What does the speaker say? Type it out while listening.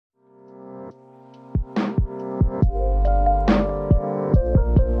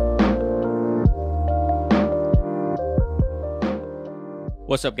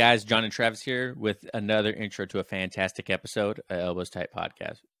What's up, guys? John and Travis here with another intro to a fantastic episode of Elbows Tight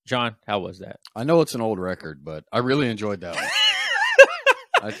Podcast. John, how was that? I know it's an old record, but I really enjoyed that one.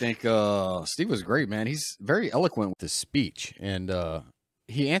 I think Steve was great, man. He's very eloquent with his speech, and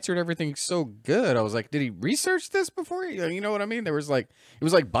he answered everything so good. I was like, did he research this before? You know what I mean? It was like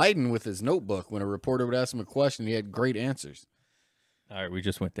Biden with his notebook when a reporter would ask him a question. He had great answers. All right, we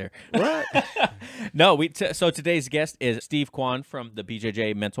just went there. What? No, so today's guest is Steve Kwan from the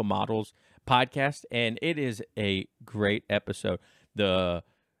BJJ Mental Models podcast, and it is a great episode. The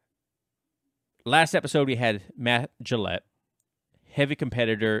last episode we had Matt Gillette, heavy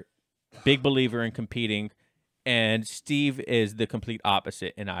competitor, big believer in competing, and Steve is the complete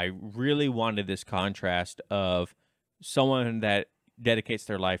opposite. And I really wanted this contrast of someone that dedicates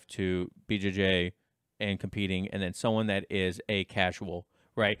their life to BJJ and competing, and then someone that is a casual,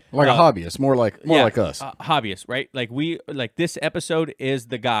 right? Like a hobbyist, more like us. Hobbyist, right? Like this episode is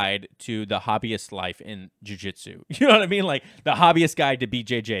the guide to the hobbyist life in Jiu-Jitsu. You know what I mean? Like the hobbyist guide to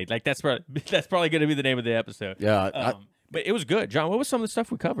BJJ. Like that's probably going to be the name of the episode. Yeah. But it was good. John, what was some of the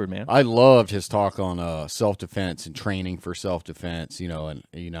stuff we covered, man? I loved his talk on self-defense and training for self-defense, and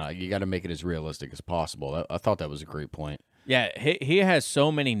you got to make it as realistic as possible. I thought that was a great point. Yeah, he has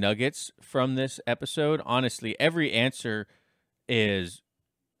so many nuggets from this episode. Honestly, every answer is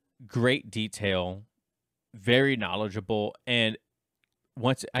great detail, very knowledgeable. And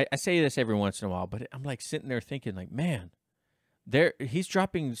I say this every once in a while, but I'm like sitting there thinking, like, man, he's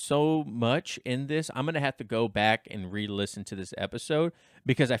dropping so much in this. I'm gonna have to go back and re-listen to this episode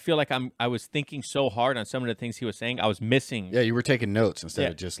because I feel like I was thinking so hard on some of the things he was saying. I was missing. Yeah, you were taking notes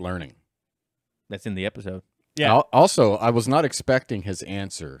instead of just learning. That's in the episode. Yeah. Also, I was not expecting his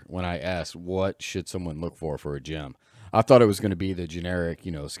answer when I asked, what should someone look for a gym? I thought it was going to be the generic,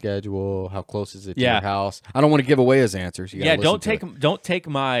 schedule, how close is it to your house? I don't want to give away his answers. Don't take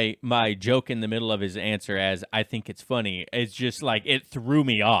my joke in the middle of his answer as I think it's funny. It's just like it threw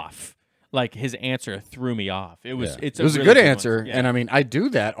me off. Like his answer threw me off. It was a good answer, and I mean I do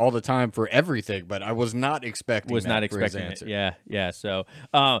that all the time for everything, but I was not expecting his answer. Yeah. So,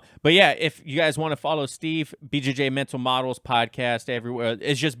 but yeah, if you guys want to follow Steve, BJJ Mental Models podcast everywhere.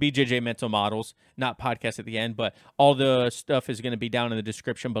 It's just BJJ Mental Models, not podcast at the end, but all the stuff is going to be down in the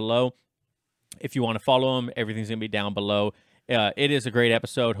description below. If you want to follow him, everything's going to be down below. It is a great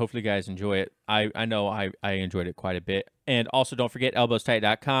episode. Hopefully, you guys enjoy it. I know I enjoyed it quite a bit, and also don't forget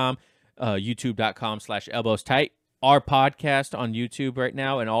elbowstight.com. YouTube.com/elbowstight. Our podcast on YouTube right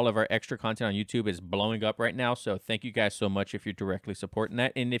now and all of our extra content on YouTube is blowing up right now. So thank you guys so much if you're directly supporting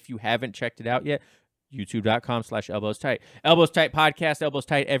that. And if you haven't checked it out yet, youtube.com/elbowstight. Elbows Tight Podcast, Elbows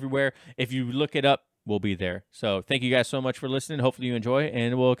Tight everywhere. If you look it up, we'll be there. So thank you guys so much for listening. Hopefully you enjoy,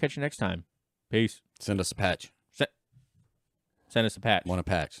 and we'll catch you next time. Peace. Send us a patch. Send us a patch. Want a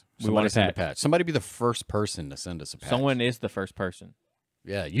patch. Somebody send a patch. Somebody be the first person to send us a patch. Someone is the first person.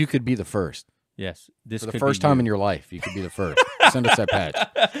 Yeah, you could be the first. Yes. For the first time in your life, you could be the first. Send us that patch.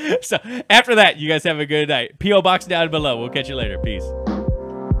 So after that, you guys have a good night. P.O. Box down below. We'll catch you later. Peace.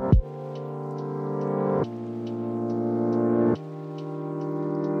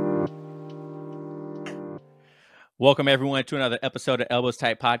 Welcome, everyone, to another episode of Elbows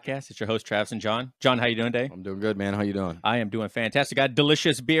Tight Podcast. It's your host, Travis and John. John, how you doing today? I'm doing good, man. How you doing? I am doing fantastic. Got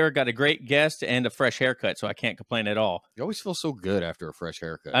delicious beer, got a great guest, and a fresh haircut, so I can't complain at all. You always feel so good after a fresh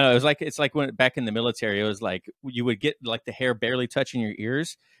haircut. I know. It's like when back in the military, it was like you would get like the hair barely touching your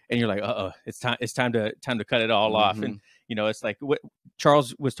ears, and you're like, it's time to cut it all off. And it's like what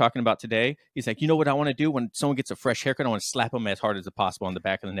Charles was talking about today. He's like, you know what I want to do when someone gets a fresh haircut? I want to slap them as hard as possible on the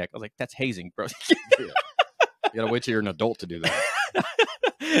back of the neck. I was like, that's hazing, bro. Yeah. You gotta wait till you're an adult to do that.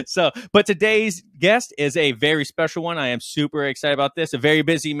 But today's guest is a very special one. I am super excited about this. A very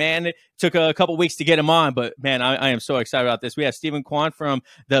busy man. It took a couple weeks to get him on, but man, I am so excited about this. We have Steve Kwan from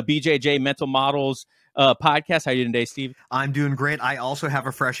the BJJ Mental Models podcast. How are you doing today, Steve? I'm doing great. I also have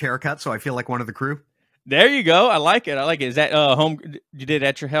a fresh haircut, so I feel like one of the crew. There you go. I like it. Is that home? You did it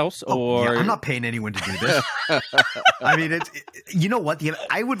at your house, or yeah, I'm not paying anyone to do this. I mean, you know what?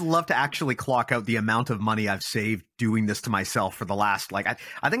 I would love to actually clock out the amount of money I've saved doing this to myself for the last I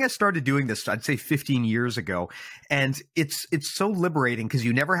think I started doing this, I'd say 15 years ago, and it's so liberating because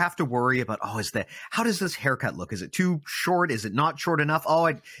you never have to worry about how does this haircut look? Is it too short? Is it not short enough?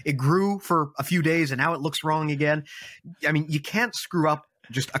 It grew for a few days and now it looks wrong again. I mean, you can't screw up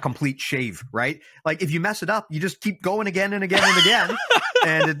just a complete shave, right? Like if you mess it up, you just keep going again and again and again.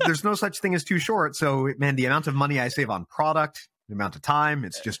 And there's no such thing as too short. So man, the amount of money I save on product, the amount of time,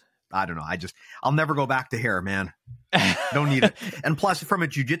 it's just, I don't know. I'll never go back to hair, man. Don't need it. And plus from a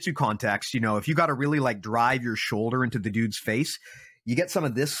jiu-jitsu context, if you got to really drive your shoulder into the dude's face, you get some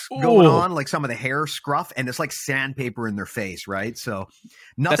of this going Ooh. on, like some of the hair scruff, and it's like sandpaper in their face, right? So That's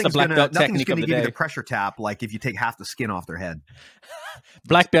the nothing's black gonna belt technique of give the you the day. pressure tap like if you take half the skin off their head.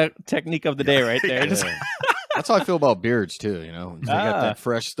 Black belt technique of the day right there. Just- Yeah. That's how I feel about beards too. You know, they got Ah. that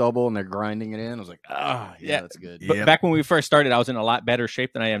fresh stubble and they're grinding it in. I was like, yeah, yeah. that's good. But Yep. back when we first started, I was in a lot better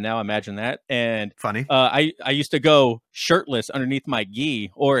shape than I am now. Imagine that. And Funny. I used to go shirtless underneath my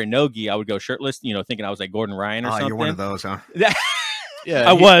gi, or a no gi. I would go shirtless, you know, thinking I was like Gordon Ryan or something. You're one of those, huh? Yeah,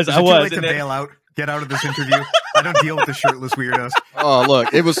 I was. Is I it too was. late to And then- bail out? Get out of this interview. I don't deal with the shirtless weirdos. Oh,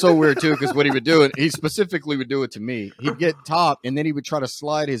 look, it was so weird too because what he would do, he specifically would do it to me. He'd get top and then he would try to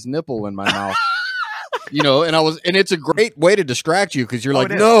slide his nipple in my mouth. You know, and it's a great way to distract you because you're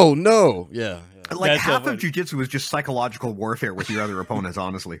like, it is. no, yeah, Like That's so half funny. of jiu-jitsu is just psychological warfare with your other opponents,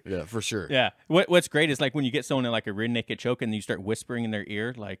 honestly. yeah, for sure. Yeah. What's great is like when you get someone in like a rear naked choke and you start whispering in their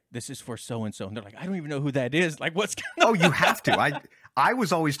ear, like, this is for so and so. And they're like, I don't even know who that is. Like, what's going on? Oh, you have to. I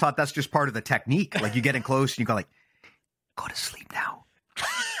was always taught that's just part of the technique. Like you get in close and you go like, go to sleep now.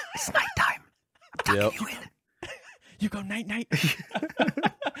 It's nighttime. I'm tucking Yep. you in. You go night night.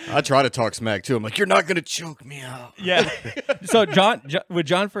 I try to talk smack too. I'm like, you're not gonna choke me out. Yeah. So when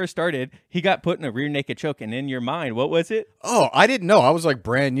John first started, he got put in a rear naked choke, and in your mind, what was it? Oh, I didn't know. I was like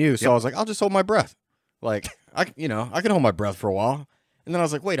brand new, so I was like, I'll just hold my breath. Like I can hold my breath for a while, and then I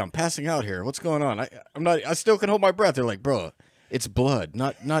was like, wait, I'm passing out here. What's going on? I still can hold my breath. They're like, bro, it's blood,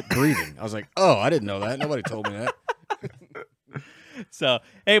 not breathing. I was like, oh, I didn't know that. Nobody told me that. So,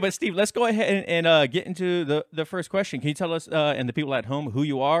 hey, but Steve, let's go ahead and get into the first question. Can you tell us and the people at home who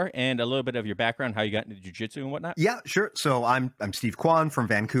you are and a little bit of your background, how you got into jiu-jitsu and whatnot? Yeah, sure. So I'm Steve Kwan from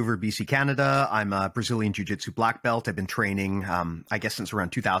Vancouver, BC, Canada. I'm a Brazilian Jiu-Jitsu black belt. I've been training, I guess, since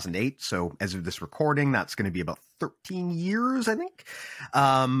around 2008. So as of this recording, that's going to be about 13 years, I think.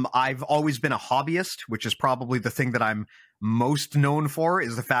 I've always been a hobbyist, which is probably the thing that I'm most known for,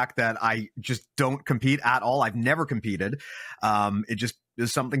 is the fact that I just don't compete at all. I've never competed. It just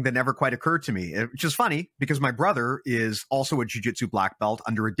is something that never quite occurred to me, which is funny because my brother is also a jiu-jitsu black belt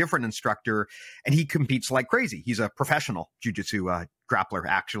under a different instructor, and he competes like crazy. He's a professional jiu-jitsu grappler,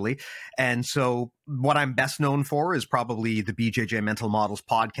 actually. And so what I'm best known for is probably the BJJ Mental Models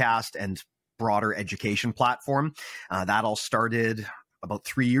podcast and broader education platform. That all started about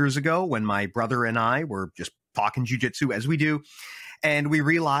 3 years ago when my brother and I were just talking jiu-jitsu as we do. And we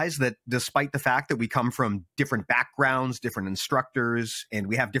realized that despite the fact that we come from different backgrounds, different instructors, and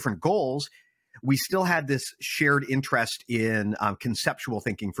we have different goals, we still had this shared interest in conceptual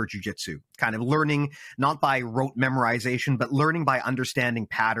thinking for jiu-jitsu, kind of learning not by rote memorization, but learning by understanding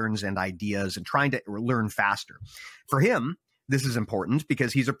patterns and ideas and trying to learn faster. For him, this is important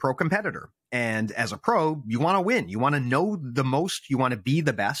because he's a pro competitor. And as a pro, you want to win. You want to know the most. You want to be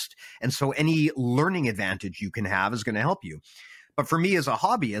the best. And so any learning advantage you can have is going to help you. But for me as a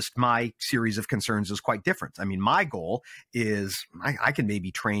hobbyist, my series of concerns is quite different. I mean, my goal is I can maybe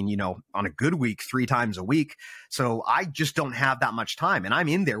train, on a good week 3 times a week. So I just don't have that much time. And I'm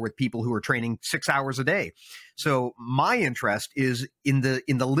in there with people who are training 6 hours a day. So my interest is in the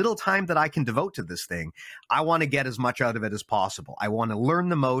little time that I can devote to this thing. I want to get as much out of it as possible. I want to learn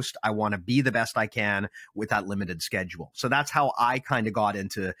the most. I want to be the best I can with that limited schedule. So that's how I kind of got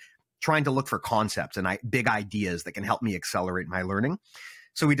into trying to look for concepts and big ideas that can help me accelerate my learning.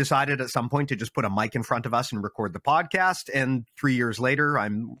 So we decided at some point to just put a mic in front of us and record the podcast. And 3 years later,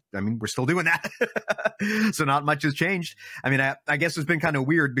 we're still doing that. So not much has changed. I mean, I guess it's been kind of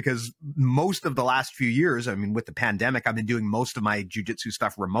weird because most of the last few years, with the pandemic, I've been doing most of my jiu-jitsu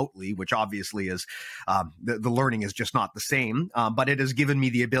stuff remotely, which obviously is, the learning is just not the same. But it has given me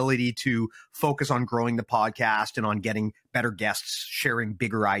the ability to focus on growing the podcast and on getting better guests, sharing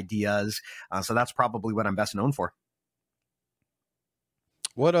bigger ideas. So that's probably what I'm best known for.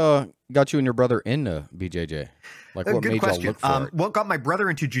 What got you and your brother into BJJ? Like, what Good made question. y'all look for it? What got my brother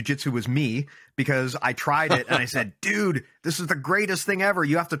into jiu-jitsu was me, because I tried it and I said, dude, this is the greatest thing ever.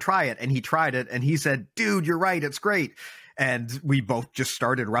 You have to try it. And he tried it and he said, dude, you're right. It's great. And we both just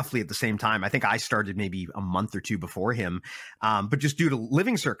started roughly at the same time. I think I started maybe a month or two before him. But just due to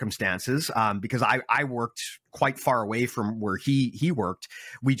living circumstances, because I worked quite far away from where he worked,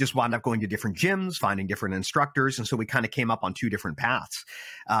 we just wound up going to different gyms, finding different instructors. And so we kind of came up on 2 different paths.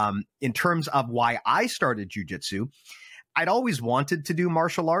 In terms of why I started jiu-jitsu, I'd always wanted to do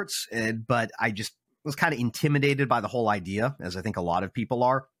martial arts, but I just was kind of intimidated by the whole idea, as I think a lot of people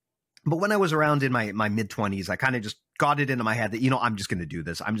are. But when I was around in my mid-20s, I kind of just got it into my head that, I'm just going to do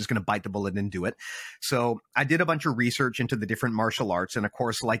this. I'm just going to bite the bullet and do it. So I did a bunch of research into the different martial arts. And of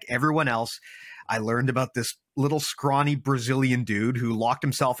course, like everyone else, I learned about this little scrawny Brazilian dude who locked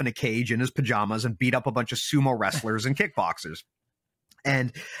himself in a cage in his pajamas and beat up a bunch of sumo wrestlers and kickboxers.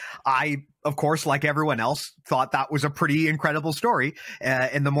 And I, of course, like everyone else, thought that was a pretty incredible story.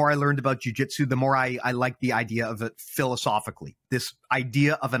 And the more I learned about jiu-jitsu, the more I liked the idea of it philosophically. This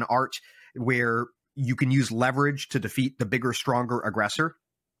idea of an art where you can use leverage to defeat the bigger, stronger aggressor.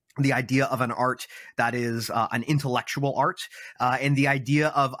 The idea of an art that is an intellectual art, and the idea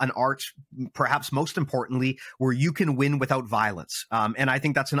of an art, perhaps most importantly, where you can win without violence. And I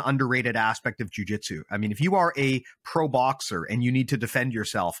think that's an underrated aspect of jiu-jitsu. I mean, if you are a pro boxer and you need to defend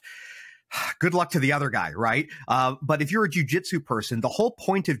yourself, good luck to the other guy, right? But if you're a jiu-jitsu person, the whole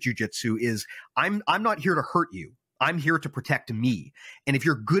point of jiu-jitsu is I'm not here to hurt you. I'm here to protect me. And if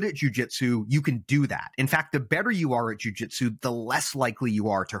you're good at jiu-jitsu, you can do that. In fact, the better you are at jiu-jitsu, the less likely you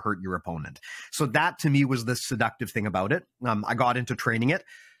are to hurt your opponent. So that to me was the seductive thing about it. I got into training it.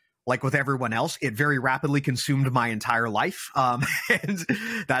 Like with everyone else, it very rapidly consumed my entire life. And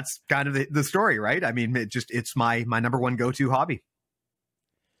that's kind of the story, right? I mean, it's my number one go-to hobby.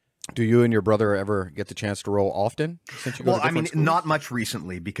 Do you and your brother ever get the chance to roll often? Since you go to schools? Not much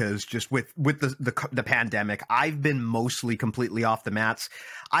recently, because just with the pandemic, I've been mostly completely off the mats.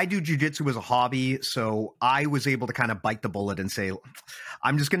 I do jiu-jitsu as a hobby, so I was able to kind of bite the bullet and say,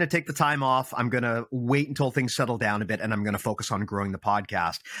 I'm just going to take the time off. I'm going to wait until things settle down a bit, and I'm going to focus on growing the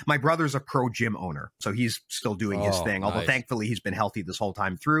podcast. My brother's a pro gym owner, so he's still doing his thing, although thankfully he's been healthy this whole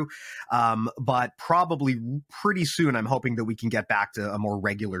time through. But probably pretty soon, I'm hoping that we can get back to a more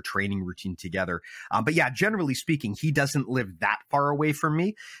regular training routine together. But yeah, generally speaking, he doesn't live that far away from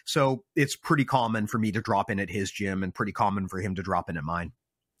me, so it's pretty common for me to drop in at his gym and pretty common for him to drop in at mine.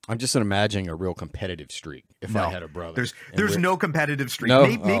 I'm just imagining a real competitive streak if I had a brother. There's no competitive streak. No?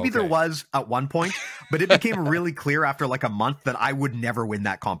 Maybe there was at one point, but it became really clear after like a month that I would never win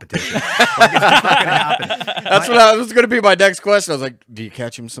that competition. Like, it's just not going to happen. That's what was going to be my next question. I was like, do you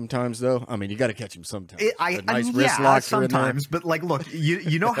catch him sometimes though? I mean, you got to catch him sometimes. Sometimes, but like, look,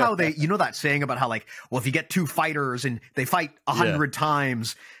 you know how you know that saying about how like, well, if you get two fighters and they fight 100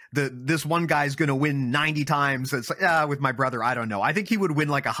 times, this one guy's going to win 90 times. It's like, with my brother, I don't know. I think he would win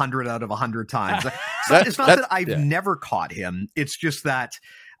like 100 out of 100 times. It's not that I've never caught him. It's just that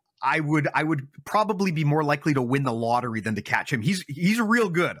I would probably be more likely to win the lottery than to catch him. He's real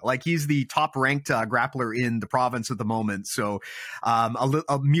good. Like he's the top ranked grappler in the province at the moment. So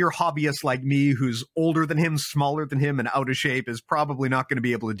a mere hobbyist like me who's older than him, smaller than him, and out of shape is probably not going to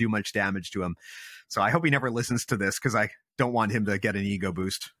be able to do much damage to him. So I hope he never listens to this because I don't want him to get an ego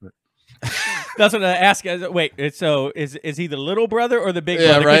boost. That's what I ask. Wait, so is he the little brother or the big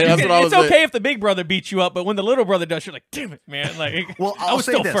brother? Right. That's what I was it's okay if the big brother beats you up, but when the little brother does, you're like, damn it, man. Like, well, I was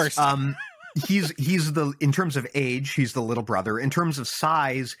still first. He's in terms of age, he's the little brother. In terms of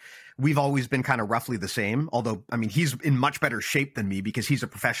size, we've always been kind of roughly the same. Although, I mean, he's in much better shape than me because he's a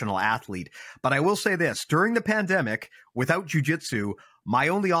professional athlete. But I will say this: during the pandemic, without jiu-jitsu, my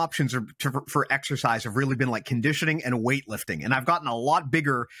only options for exercise have really been like conditioning and weightlifting. And I've gotten a lot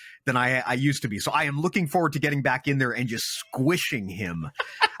bigger than I used to be. So I am looking forward to getting back in there and just squishing him.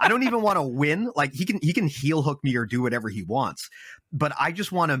 I don't even want to win. Like he can heel hook me or do whatever he wants. But I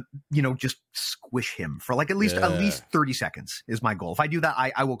just want to, just squish him for like at least 30 seconds is my goal. If I do that,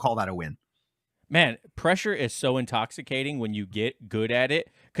 I will call that a win. Man, pressure is so intoxicating when you get good at it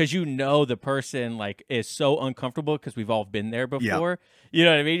because the person like is so uncomfortable because we've all been there before. Yep. You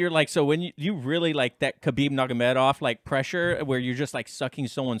know what I mean? You're like, so when you really like that Khabib Nurmagomedov like pressure where you're just like sucking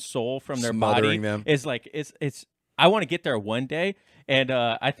someone's soul from their Smothering body them. Is like it's. I want to get there one day, and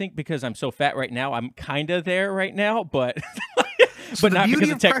I think because I'm so fat right now, I'm kind of there right now, but. So but not because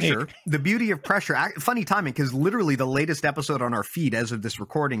of technique. The beauty of pressure, funny timing, because literally the latest episode on our feed as of this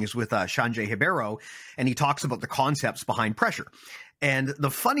recording is with Sanjay Hibero, and he talks about the concepts behind pressure. And the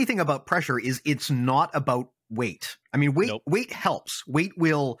funny thing about pressure is it's not about weight. I mean, weight helps. Weight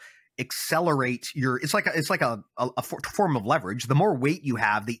will accelerate it's like a form of leverage. The more weight you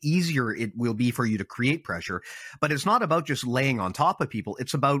have, the easier it will be for you to create pressure. But it's not about just laying on top of people.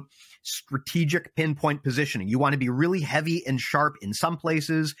 It's about strategic pinpoint positioning. You want to be really heavy and sharp in some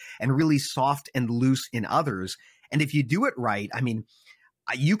places and really soft and loose in others. And if you do it right, I mean,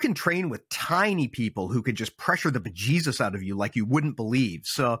 you can train with tiny people who could just pressure the bejesus out of you like you wouldn't believe.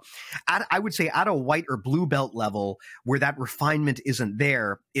 So I would say at a white or blue belt level where that refinement isn't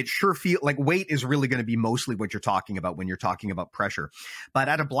there, it sure feels like weight is really going to be mostly what you're talking about when you're talking about pressure. But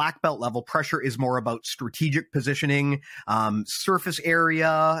at a black belt level, pressure is more about strategic positioning, surface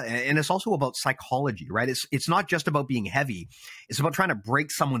area, and it's also about psychology, right? It's not just about being heavy. It's about trying to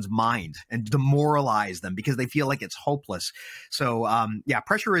break someone's mind and demoralize them because they feel like it's hopeless. So,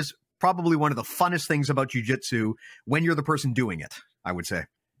 pressure is probably one of the funnest things about jiu-jitsu when you're the person doing it, I would say.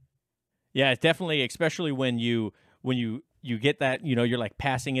 Yeah, it's definitely, especially when you you get that, you're like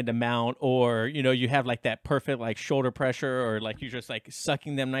passing into mount, or, you have like that perfect like shoulder pressure, or like you're just like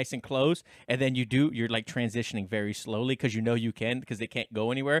sucking them nice and close. And then you're like transitioning very slowly because you can, because they can't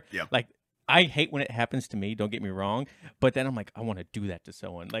go anywhere. Yeah. Like, I hate when it happens to me, don't get me wrong, but then I'm like, I want to do that to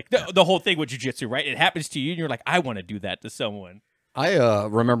someone. Like the whole thing with jiu-jitsu, right? It happens to you and you're like, I want to do that to someone. I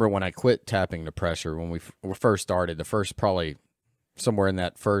remember when I quit tapping the pressure when we first started, the first probably somewhere in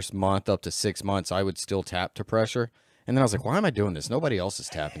that first month up to 6 months, I would still tap to pressure. And then I was like, why am I doing this? Nobody else is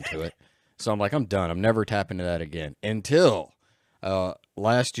tapping to it. So I'm like, I'm done. I'm never tapping to that again. Until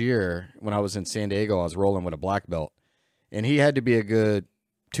last year when I was in San Diego, I was rolling with a black belt. And he had to be a good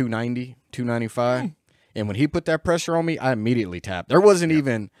 290, 295. And when he put that pressure on me, I immediately tapped. There wasn't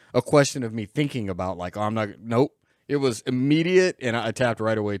even a question of me thinking about like, oh, nope. It was immediate, and I tapped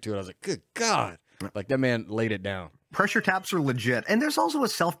right away to it. I was like, good God. Like, that man laid it down. Pressure taps are legit. And there's also a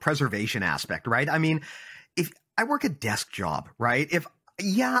self-preservation aspect, right? I mean, if I work a desk job, right?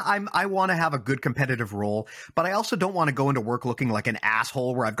 I want to have a good competitive role, but I also don't want to go into work looking like an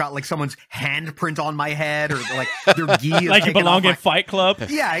asshole where I've got like someone's handprint on my head, or like their gi is like you belong in Fight Club.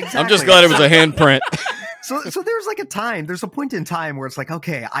 Yeah, exactly. I'm just glad it was a handprint. So there's a point in time where it's like,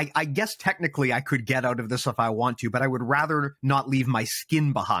 okay, I guess technically I could get out of this if I want to, but I would rather not leave my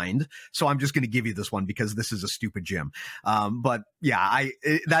skin behind. So I'm just going to give you this one because this is a stupid gym. But yeah,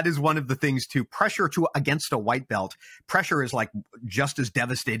 that is one of the things too. Pressure against a white belt. Pressure is like just as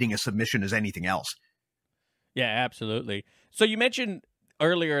devastating a submission as anything else. Yeah, absolutely. So you mentioned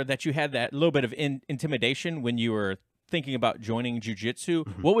earlier that you had that little bit of intimidation when you were thinking about joining jiu-jitsu.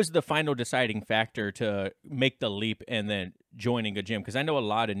 Mm-hmm. What was the final deciding factor to make the leap and then joining a gym? Because I know a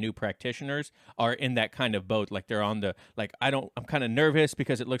lot of new practitioners are in that kind of boat. Like they're on the, like, I'm kind of nervous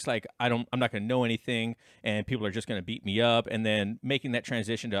because it looks like I'm not going to know anything and people are just going to beat me up, and then making that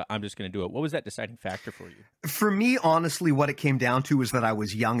transition to I'm just going to do it. What was that deciding factor for you? For me, honestly, what it came down to was that I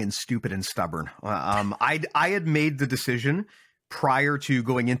was young and stupid and stubborn. I had made the decision prior to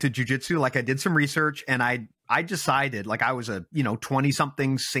going into jiu-jitsu. Like, I did some research and I decided, like, I was a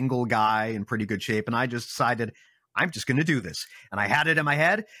 20-something single guy in pretty good shape, and I just decided I'm just going to do this. And I had it in my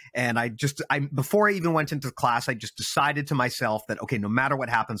head, and before I even went into class, I just decided to myself that, okay, no matter what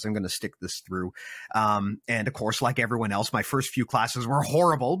happens, I'm going to stick this through. And of course, like everyone else, my first few classes were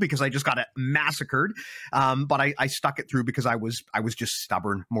horrible because I just got massacred. But I stuck it through because I was just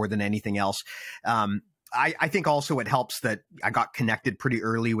stubborn more than anything else. I think also it helps that I got connected pretty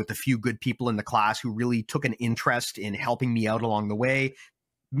early with a few good people in the class who really took an interest in helping me out along the way,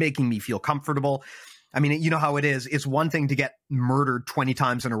 making me feel comfortable. I mean, you know how it is. It's one thing to get murdered 20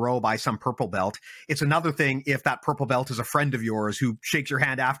 times in a row by some purple belt. It's another thing if that purple belt is a friend of yours who shakes your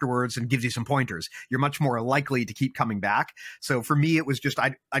hand afterwards and gives you some pointers. You're much more likely to keep coming back. So for me, it was just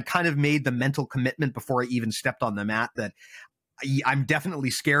I kind of made the mental commitment before I even stepped on the mat that I'm definitely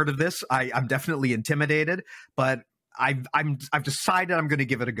scared of this. I'm definitely intimidated, but I've decided I'm going to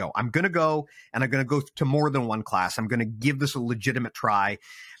give it a go. I'm going to go, and I'm going to go to more than one class. I'm going to give this a legitimate try.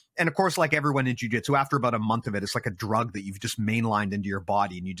 And of course, like everyone in jiu-jitsu, after about a month of it, it's like a drug that you've just mainlined into your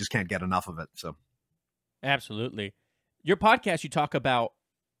body and you just can't get enough of it. So, absolutely. Your podcast, you talk about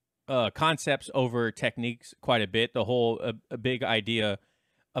concepts over techniques quite a bit. The whole a big idea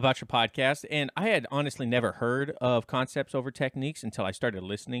about your podcast, and I had honestly never heard of concepts over techniques until I started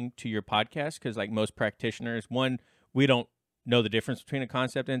listening to your podcast, because like most practitioners, one, we don't know the difference between a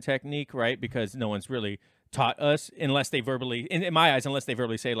concept and technique, right? Because no one's really taught us, unless they verbally, in my eyes, unless they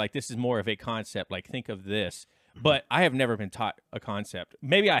verbally say like, this is more of a concept, like think of this. But I have never been taught a concept.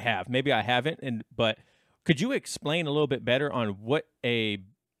 Maybe I have, maybe I haven't. But could you explain a little bit better on what a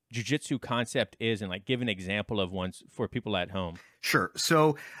jiu-jitsu concept is, and like give an example of one for people at home? Sure.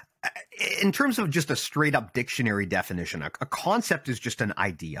 So in terms of just a straight up dictionary definition, a concept is just an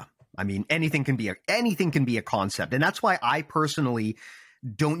idea. I mean, anything can be a concept. And that's why I personally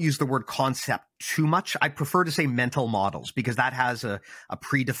don't use the word concept too much. I prefer to say mental models, because that has a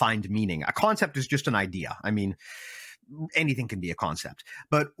predefined meaning. A concept is just an idea. I mean, anything can be a concept.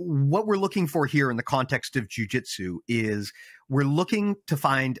 But what we're looking for here in the context of jiu-jitsu is we're looking to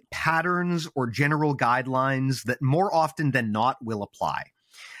find patterns or general guidelines that more often than not will apply.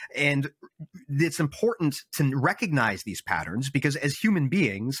 And it's important to recognize these patterns, because as human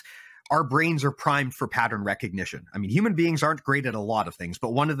beings, our brains are primed for pattern recognition. I mean, human beings aren't great at a lot of things,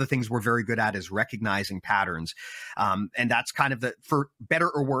 but one of the things we're very good at is recognizing patterns. And that's kind of for better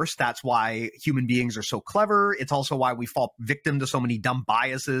or worse, that's why human beings are so clever. It's also why we fall victim to so many dumb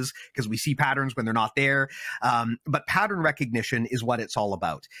biases, because we see patterns when they're not there. But pattern recognition is what it's all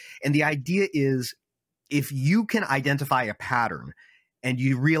about. And the idea is, if you can identify a pattern, and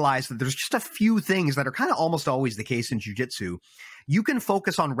you realize that there's just a few things that are kind of almost always the case in jiu-jitsu, you can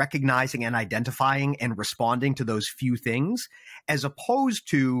focus on recognizing and identifying and responding to those few things, as opposed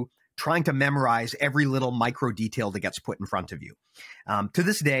to trying to memorize every little micro detail that gets put in front of you. To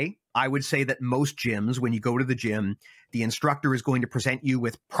this day, I would say that most gyms, when you go to the gym, the instructor is going to present you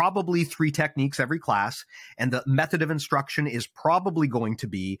with probably 3 techniques every class, and the method of instruction is probably going to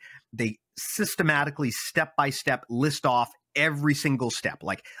be they systematically, step-by-step list off every single step.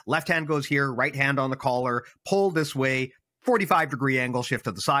 Like left hand goes here, right hand on the collar, pull this way, 45-degree angle, shift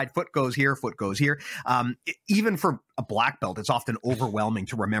to the side, foot goes here, foot goes here. Even for a black belt, it's often overwhelming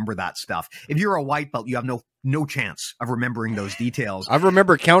to remember that stuff. If you're a white belt, you have no chance of remembering those details. I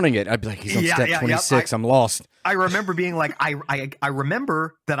remember counting it. I'd be like, he's on step 26. I'm lost. I remember being like, I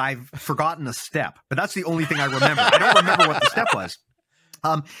remember that I've forgotten a step, but that's the only thing I remember. I don't remember what the step was.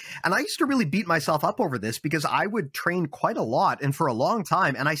 And I used to really beat myself up over this because I would train quite a lot and for a long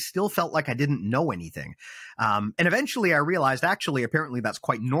time, and I still felt like I didn't know anything. And eventually I realized, actually, apparently that's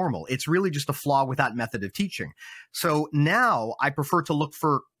quite normal. It's really just a flaw with that method of teaching. So now I prefer to look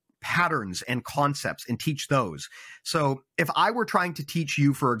for patterns and concepts and teach those. So if I were trying to teach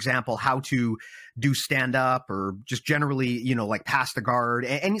you, for example, how to do stand up or just generally, you know, like pass the guard,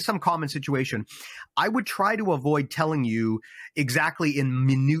 some common situation, I would try to avoid telling you exactly in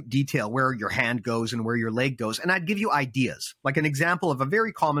minute detail where your hand goes and where your leg goes. And I'd give you ideas, like an example of a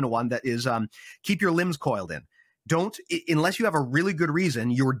very common one that is keep your limbs coiled in. Don't, unless you have a really good reason,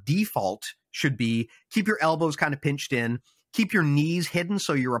 your default should be keep your elbows kind of pinched in, keep your knees hidden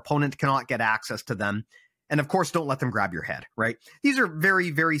so your opponent cannot get access to them. And of course, don't let them grab your head, right? These are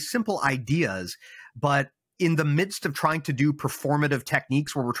very, very simple ideas, but in the midst of trying to do performative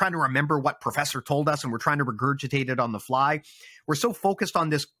techniques where we're trying to remember what professor told us and we're trying to regurgitate it on the fly, we're so focused on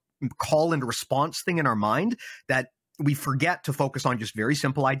this call and response thing in our mind that we forget to focus on just very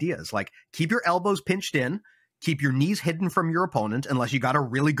simple ideas like keep your elbows pinched in, keep your knees hidden from your opponent unless you got a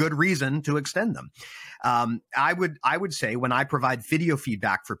really good reason to extend them. I would say when I provide video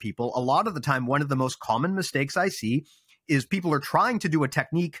feedback for people, a lot of the time, one of the most common mistakes I see is people are trying to do a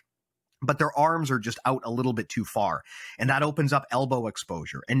technique, but their arms are just out a little bit too far. And that opens up elbow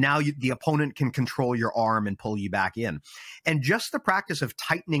exposure. And now the opponent can control your arm and pull you back in. And just the practice of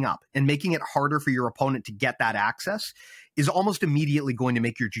tightening up and making it harder for your opponent to get that access is almost immediately going to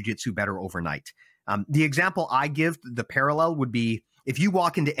make your jiu-jitsu better overnight. The example I give, the parallel would be if you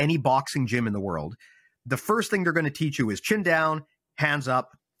walk into any boxing gym in the world, the first thing they're going to teach you is chin down, hands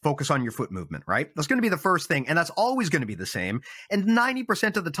up, focus on your foot movement, right? That's going to be the first thing. And that's always going to be the same. And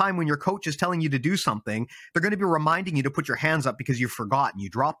 90% of the time when your coach is telling you to do something, they're going to be reminding you to put your hands up because you forgot and you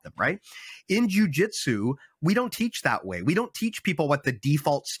dropped them, right? In jiu-jitsu, we don't teach that way. We don't teach people what the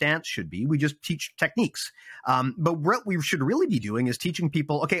default stance should be. We just teach techniques. But what we should really be doing is teaching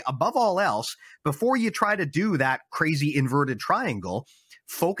people, okay, above all else, before you try to do that crazy inverted triangle,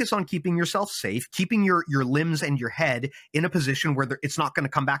 focus on keeping yourself safe, keeping your limbs and your head in a position where it's not going to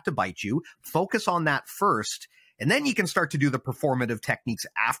come back to bite you. Focus on that first, and then you can start to do the performative techniques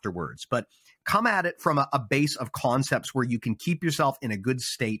afterwards. But come at it from a base of concepts where you can keep yourself in a good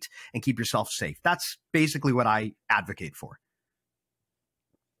state and keep yourself safe. That's basically what I advocate for.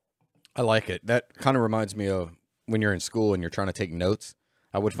 I like it. That kind of reminds me of when you're in school and you're trying to take notes.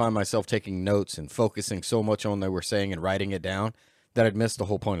 I would find myself taking notes and focusing so much on what they were saying and writing it down that I'd miss the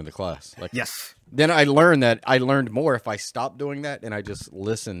whole point of the class. Like, yes. Then I learned more if I stopped doing that and I just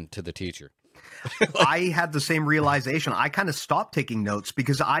listened to the teacher. I had the same realization. I kind of stopped taking notes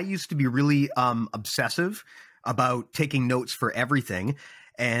because I used to be really obsessive about taking notes for everything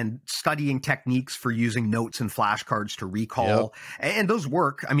and studying techniques for using notes and flashcards to recall. Yep. And those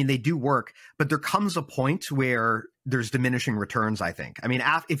work. I mean, they do work, but there comes a point where there's diminishing returns, I think. I mean,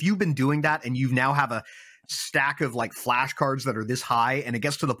 if you've been doing that and you now have a stack of like flashcards that are this high and it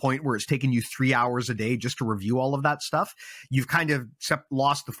gets to the point where it's taking you 3 hours a day just to review all of that stuff, you've kind of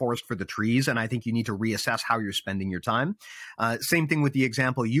lost the forest for the trees. And I think you need to reassess how you're spending your time. Same thing with the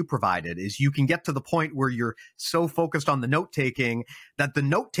example you provided is you can get to the point where you're so focused on the note taking that the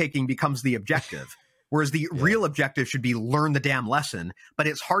note taking becomes the objective. Whereas the real objective should be learn the damn lesson. But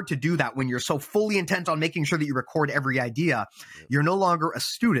it's hard to do that when you're so fully intent on making sure that you record every idea. You're no longer a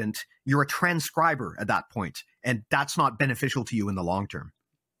student. You're a transcriber at that point. And that's not beneficial to you in the long term.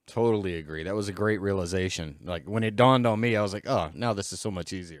 Totally agree. That was a great realization. Like when it dawned on me, I was like, oh, now this is so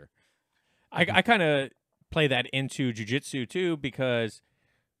much easier. I kind of play that into jiu-jitsu too, because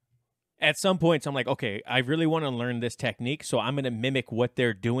at some points I'm like, okay, I really want to learn this technique. So I'm going to mimic what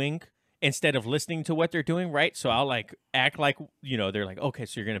they're doing instead of listening to what they're doing, right? So I'll like act like, they're like, okay,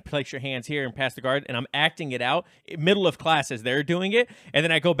 so you're going to place your hands here and pass the guard. And I'm acting it out middle of class as they're doing it. And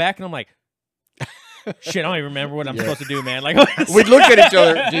then I go back and I'm like, shit, I don't even remember what I'm supposed to do, man. Like we'd look at each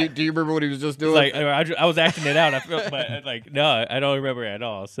other. Do you remember what he was just doing? Like I was acting it out. I feel, but like, no, I don't remember at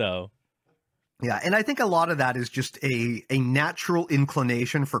all. So. Yeah, and I think a lot of that is just a natural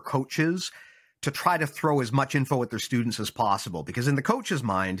inclination for coaches to try to throw as much info at their students as possible. Because in the coach's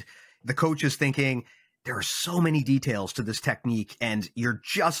mind, the coach is thinking, there are so many details to this technique, and you're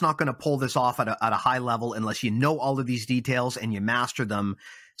just not going to pull this off at a high level unless you know all of these details and you master them.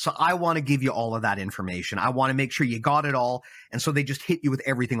 So I want to give you all of that information. I want to make sure you got it all. And so they just hit you with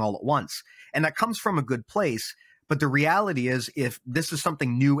everything all at once. And that comes from a good place. But the reality is, if this is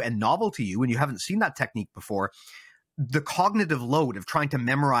something new and novel to you and you haven't seen that technique before, the cognitive load of trying to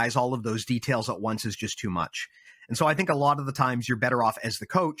memorize all of those details at once is just too much. And so I think a lot of the times you're better off as the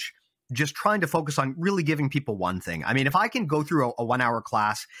coach just trying to focus on really giving people one thing. I mean, if I can go through a 1 hour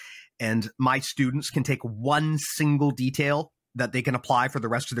class and my students can take one single detail that they can apply for the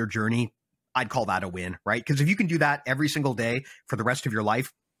rest of their journey, I'd call that a win, right? Because if you can do that every single day for the rest of your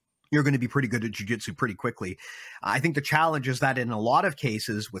life, you're going to be pretty good at jiu-jitsu pretty quickly. I think the challenge is that in a lot of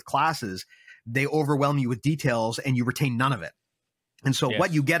cases with classes, they overwhelm you with details and you retain none of it. And so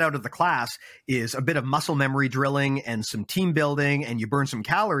what you get out of the class is a bit of muscle memory drilling and some team building, and you burn some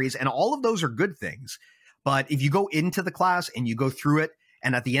calories, and all of those are good things. But if you go into the class and you go through it,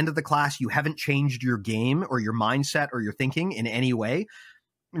 and at the end of the class, you haven't changed your game or your mindset or your thinking in any way,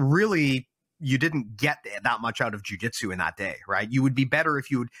 really, you didn't get that much out of jiu-jitsu in that day, right? You would be better if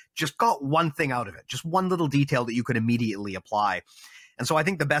you had just got one thing out of it, just one little detail that you could immediately apply. And so I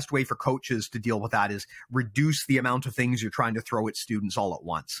think the best way for coaches to deal with that is reduce the amount of things you're trying to throw at students all at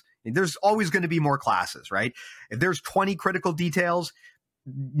once. There's always going to be more classes, right? If there's 20 critical details,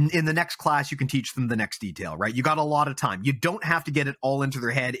 in the next class, you can teach them the next detail, right? You got a lot of time. You don't have to get it all into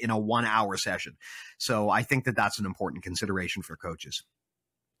their head in a 1 hour session. So I think that that's an important consideration for coaches.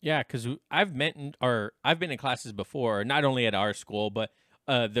 Yeah, because I've been in classes before, not only at our school, but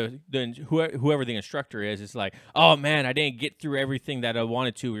whoever the instructor is like, oh man, I didn't get through everything that I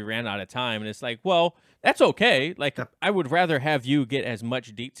wanted to. We ran out of time, and it's like, well, that's okay. Like, I would rather have you get as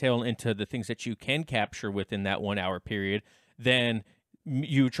much detail into the things that you can capture within that 1 hour period than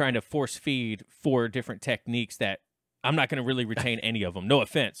you trying to force feed 4 different techniques that I'm not going to really retain any of them. No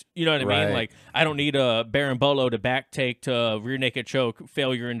offense. You know what I mean? Like, I don't need a Berimbolo to back take to rear naked choke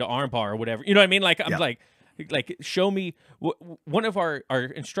failure into arm bar or whatever. You know what I mean? Like, I'm like, show me. One of our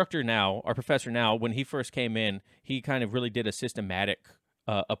instructor now, our professor now, when he first came in, he kind of really did a systematic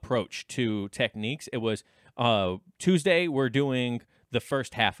approach to techniques. It was Tuesday, we're doing the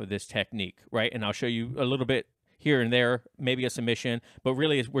first half of this technique, right? And I'll show you a little bit here and there, maybe a submission, but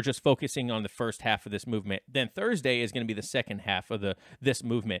really we're just focusing on the first half of this movement. Then Thursday is going to be the second half of this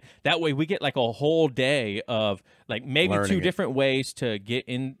movement. That way we get like a whole day of like maybe learning 2 different ways to get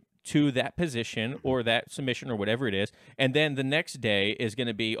into that position or that submission or whatever it is. And then the next day is going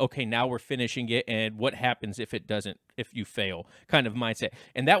to be, okay, now we're finishing it, and what happens if you fail kind of mindset.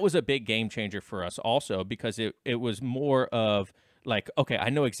 And that was a big game changer for us also, because it was more of like, okay,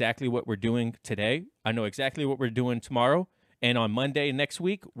 I know exactly what we're doing today. I know exactly what we're doing tomorrow. And on Monday next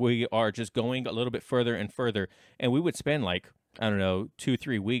week, we are just going a little bit further and further. And we would spend like, I don't know,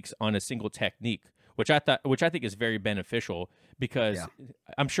 2-3 weeks on a single technique, which I think is very beneficial, because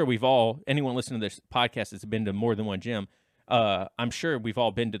I'm sure anyone listening to this podcast that's been to more than one gym, I'm sure we've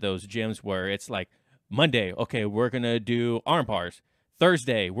all been to those gyms where it's like, Monday, okay, we're going to do arm bars.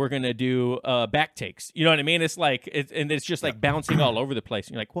 Thursday, we're going to do back takes. You know what I mean? It's like, it's just like bouncing all over the place.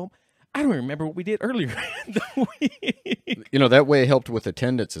 And you're like, well, I don't remember what we did earlier in the week. You know, that way it helped with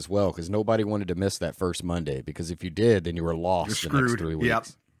attendance as well, because nobody wanted to miss that first Monday, because if you did, then you were lost the next 3 weeks. Yep.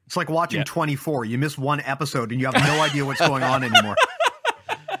 It's like watching 24. You miss one episode and you have no idea what's going on anymore.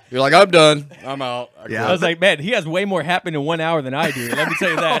 You're like, I'm done. I'm out. I was like, man, he has way more happen in 1 hour than I do. Let me tell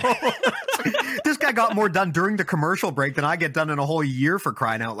you that. This guy got more done during the commercial break than I get done in a whole year, for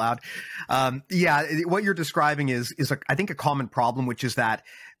crying out loud. What you're describing is I think a common problem, which is that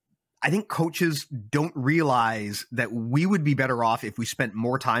I think coaches don't realize that we would be better off if we spent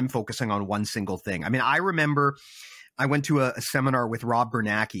more time focusing on one single thing. I mean, I remember I went to a seminar with Rob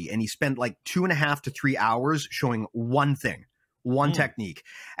Bernanke, and he spent like 2.5 to 3 hours showing one thing. One technique.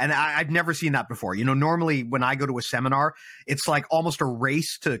 And I've never seen that before. You know, normally when I go to a seminar, it's like almost a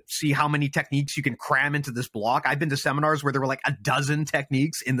race to see how many techniques you can cram into this block. I've been to seminars where there were like a dozen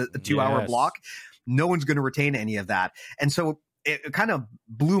techniques in the 2 hour block. No one's going to retain any of that. And so it kind of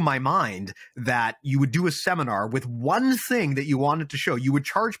blew my mind that you would do a seminar with one thing that you wanted to show. You would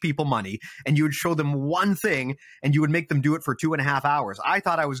charge people money and you would show them one thing and you would make them do it for 2.5 hours. I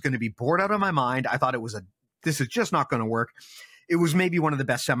thought I was going to be bored out of my mind. I thought this is just not going to work. It was maybe one of the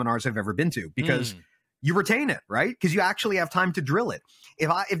best seminars I've ever been to because you retain it, right? Because you actually have time to drill it.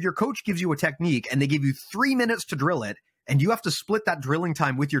 If your coach gives you a technique and they give you 3 minutes to drill it and you have to split that drilling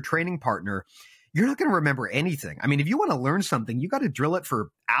time with your training partner, you're not going to remember anything. I mean, if you want to learn something, you got to drill it for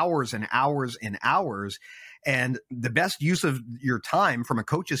hours and hours and hours. And the best use of your time from a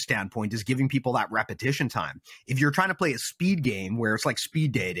coach's standpoint is giving people that repetition time. If you're trying to play a speed game where it's like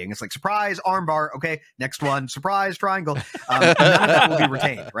speed dating, it's like surprise, armbar, okay, next one, surprise, triangle, none of that will be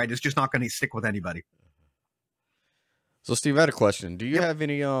retained, right? It's just not going to stick with anybody. So, Steve, I had a question. Do you have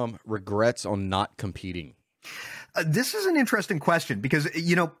any regrets on not competing? This is an interesting question because,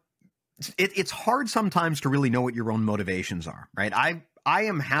 it's hard sometimes to really know what your own motivations are, right? I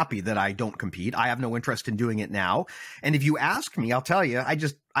am happy that I don't compete. I have no interest in doing it now. And if you ask me, I'll tell you,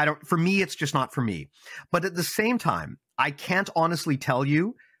 for me, it's just not for me. But at the same time, I can't honestly tell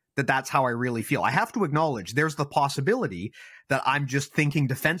you that that's how I really feel. I have to acknowledge there's the possibility that I'm just thinking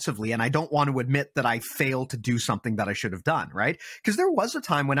defensively and I don't want to admit that I failed to do something that I should have done, right? Because there was a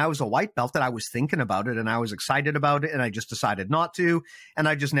time when I was a white belt that I was thinking about it and I was excited about it and I just decided not to, and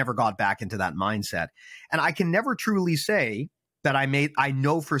I just never got back into that mindset. And I can never truly say that I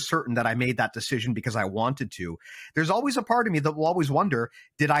know for certain that I made that decision because I wanted to. There's always a part of me that will always wonder,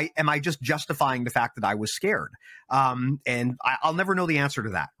 am I just justifying the fact that I was scared? And I'll never know the answer to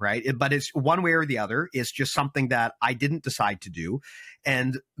that, right? But it's one way or the other. It's just something that I didn't decide to do.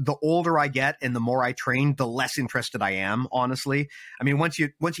 And the older I get and the more I train, the less interested I am, honestly. I mean, once you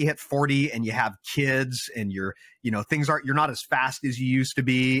hit 40 and you have kids and you're not as fast as you used to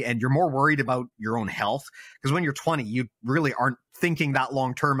be and you're more worried about your own health. Because when you're 20, you really aren't thinking that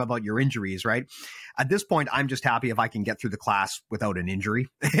long term about your injuries, right? At this point, I'm just happy if I can get through the class without an injury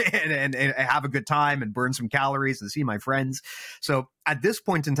and have a good time and burn some calories and see my friends. So at this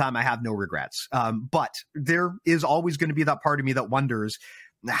point in time, I have no regrets. But there is always going to be that part of me that wonders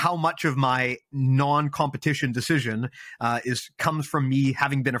how much of my non-competition decision comes from me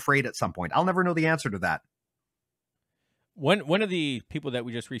having been afraid at some point. I'll never know the answer to that. One of the people that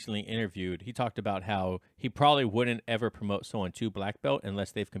we just recently interviewed, he talked about how he probably wouldn't ever promote someone to black belt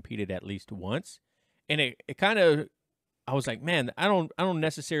unless they've competed at least once. And it kind of, I was like, man, I don't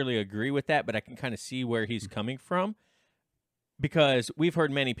necessarily agree with that, but I can kind of see where he's coming from, because we've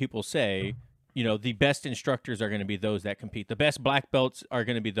heard many people say, the best instructors are going to be those that compete. The best black belts are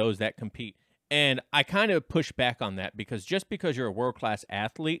going to be those that compete. And I kind of push back on that, because just because you're a world-class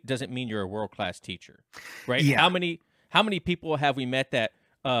athlete doesn't mean you're a world-class teacher, right? Yeah. How many people have we met that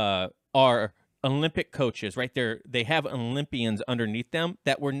are Olympic coaches, right? They have Olympians underneath them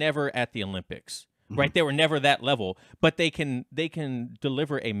that were never at the Olympics, right? They were never that level, but they can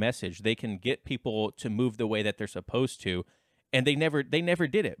deliver a message. They can get people to move the way that they're supposed to, and they never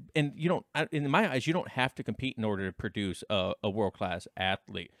did it. And in my eyes, you don't have to compete in order to produce a world-class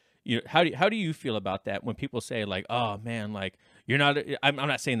athlete. How do you feel about that when people say, like, oh man, like, you're not, I'm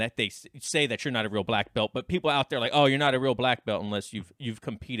not saying that they say that you're not a real black belt, but people out there like, oh, you're not a real black belt unless you've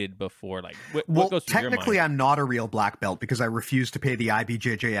competed before. Like, what goes through your mind? Technically, I'm not a real black belt because I refuse to pay the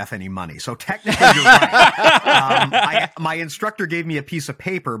IBJJF any money. So technically, you're right. My instructor gave me a piece of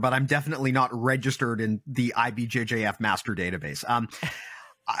paper, but I'm definitely not registered in the IBJJF master database.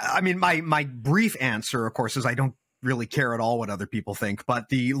 I mean, my brief answer, of course, is I don't really care at all what other people think. But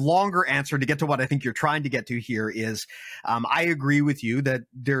the longer answer to get to what I think you're trying to get to here is, I agree with you that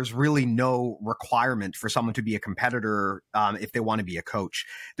there's really no requirement for someone to be a competitor if they want to be a coach.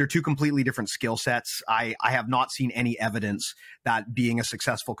 They're two completely different skill sets. I have not seen any evidence that being a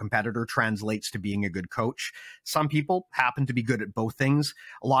successful competitor translates to being a good coach. Some people happen to be good at both things.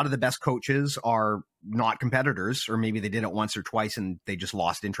 A lot of the best coaches are not competitors, or maybe they did it once or twice and they just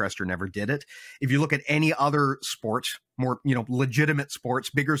lost interest or never did it. If you look at any other sports, more, legitimate sports,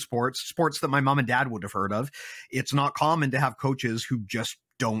 bigger sports that my mom and dad would have heard of, it's not common to have coaches who just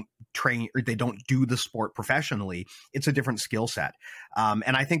don't train or they don't do the sport professionally. It's a different skill set.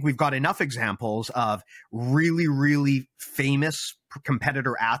 And I think we've got enough examples of really, really famous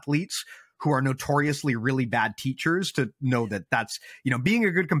competitor athletes who are notoriously really bad teachers to know that that's, being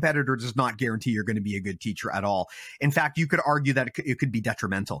a good competitor does not guarantee you're going to be a good teacher at all. In fact, you could argue that it could be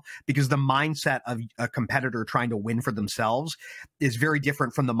detrimental, because the mindset of a competitor trying to win for themselves is very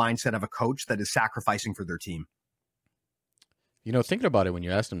different from the mindset of a coach that is sacrificing for their team. Thinking about it when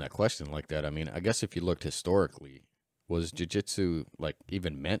you asked him that question like that, I mean, I guess if you looked historically, was jiu-jitsu like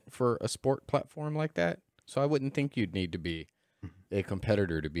even meant for a sport platform like that? So I wouldn't think you'd need to be a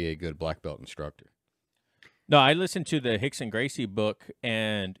competitor to be a good black belt instructor. No, I listened to the Hickson Gracie book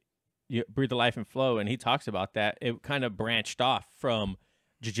and Breathe the Life and Flow, and he talks about that. It kind of branched off from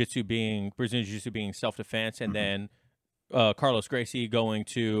Brazilian Jiu-Jitsu being self-defense, and then Carlos Gracie going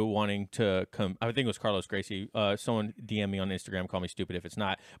to wanting to come. I think it was Carlos Gracie. Someone DM me on Instagram, call me stupid if it's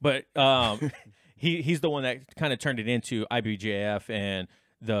not. But he's the one that kind of turned it into IBJF and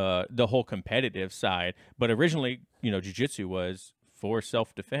the whole competitive side. But originally, Jiu-Jitsu was for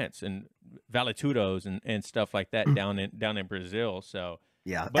self-defense and valetudos and stuff like that down in Brazil. So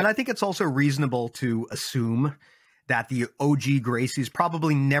yeah, and I think it's also reasonable to assume that the OG Gracies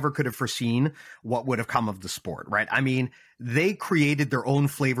probably never could have foreseen what would have come of the sport, right? I mean, they created their own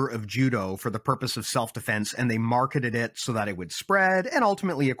flavor of judo for the purpose of self-defense, and they marketed it so that it would spread, and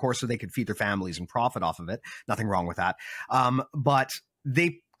ultimately, of course, so they could feed their families and profit off of it. Nothing wrong with that. But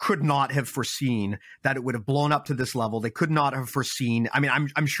they could not have foreseen that it would have blown up to this level. They could not have foreseen. I mean,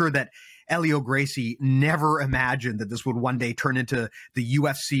 I'm sure that Elio Gracie never imagined that this would one day turn into the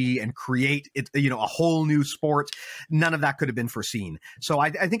UFC and create it, a whole new sport. None of that could have been foreseen. So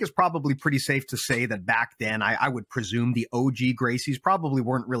I think it's probably pretty safe to say that back then, I would presume the OG Gracies probably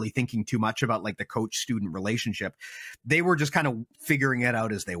weren't really thinking too much about like the coach-student relationship. They were just kind of figuring it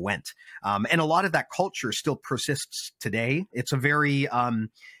out as they went. And a lot of that culture still persists today. It's a very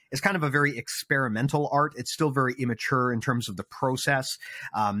it's kind of a very experimental art. It's still very immature in terms of the process.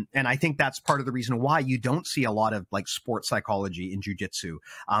 And I think that's part of the reason why you don't see a lot of like sports psychology in jiu-jitsu,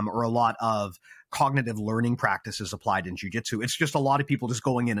 or a lot of cognitive learning practices applied in jiu-jitsu. It's just a lot of people just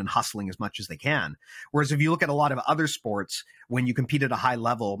going in and hustling as much as they can. Whereas if you look at a lot of other sports, when you compete at a high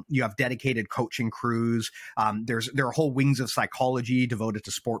level, you have dedicated coaching crews. There are whole wings of psychology devoted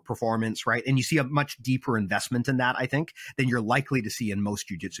to sport performance, right? And you see a much deeper investment in that, I think, than you're likely to see in most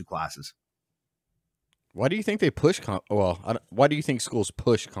jiu-jitsu classes. Why do you think they push? Why do you think schools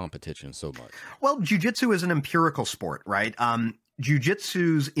push competition so much? Well, jiu-jitsu is an empirical sport, right?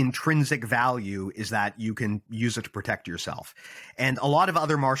 Jiu-jitsu's intrinsic value is that you can use it to protect yourself. And a lot of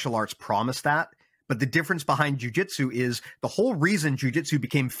other martial arts promise that. But the difference behind jiu-jitsu is the whole reason jiu-jitsu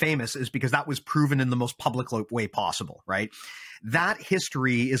became famous is because that was proven in the most public way possible, right? That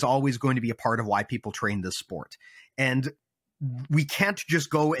history is always going to be a part of why people train this sport. And we can't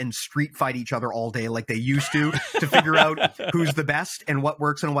just go and street fight each other all day like they used to figure out who's the best and what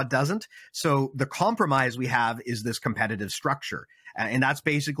works and what doesn't. So the compromise we have is this competitive structure. And that's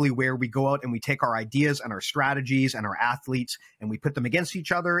basically where we go out and we take our ideas and our strategies and our athletes and we put them against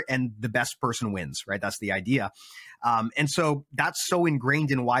each other and the best person wins, right? That's the idea. And so that's so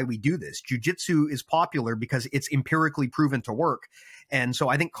ingrained in why we do this. Jiu-jitsu is popular because it's empirically proven to work. And so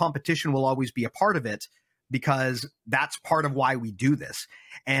I think competition will always be a part of it, because that's part of why we do this.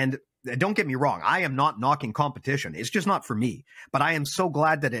 And don't get me wrong, I am not knocking competition. It's just not for me. But I am so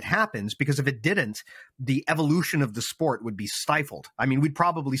glad that it happens, because if it didn't, the evolution of the sport would be stifled. I mean, we'd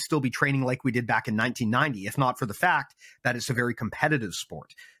probably still be training like we did back in 1990, if not for the fact that it's a very competitive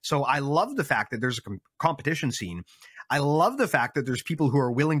sport. So I love the fact that there's a competition scene. I love the fact that there's people who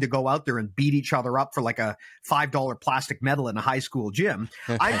are willing to go out there and beat each other up for like a $5 plastic medal in a high school gym.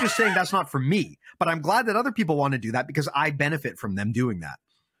 I'm just saying that's not for me, but I'm glad that other people want to do that because I benefit from them doing that.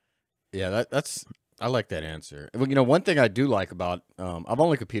 Yeah, I like that answer. One thing I do like about, I've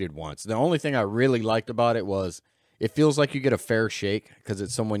only competed once. The only thing I really liked about it was it feels like you get a fair shake because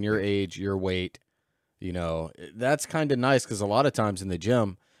it's someone your age, your weight. That's kind of nice because a lot of times in the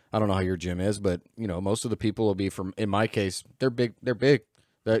gym, I don't know how your gym is, but most of the people will be from, in my case, they're big.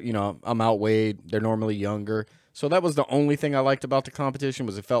 That, I'm outweighed. They're normally younger. So that was the only thing I liked about the competition,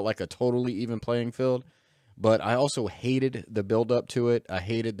 was it felt like a totally even playing field. But I also hated the build up to it. I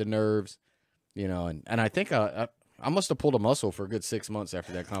hated the nerves, and I think I must have pulled a muscle for a good 6 months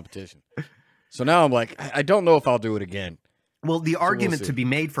after that competition. So now I'm like, I don't know if I'll do it again. Well, the argument to be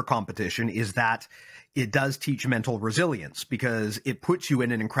made for competition is that it does teach mental resilience, because it puts you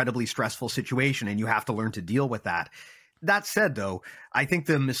in an incredibly stressful situation and you have to learn to deal with that. That said, though, I think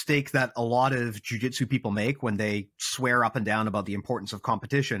the mistake that a lot of jiu-jitsu people make when they swear up and down about the importance of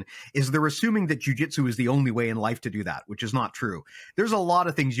competition is they're assuming that jiu-jitsu is the only way in life to do that, which is not true. There's a lot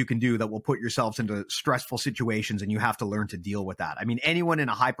of things you can do that will put yourselves into stressful situations, and you have to learn to deal with that. I mean, anyone in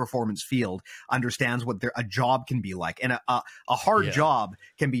a high-performance field understands what a job can be like, and a hard job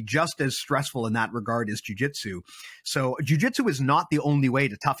can be just as stressful in that regard as jiu-jitsu. So jiu-jitsu is not the only way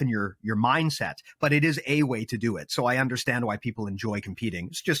to toughen your mindset, but it is a way to do it. So I understand why people enjoy competing.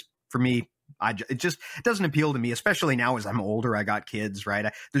 It's just, for me, it just doesn't appeal to me, especially now as I'm older. I got kids,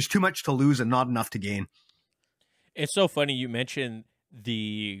 right? There's too much to lose and not enough to gain. It's so funny you mentioned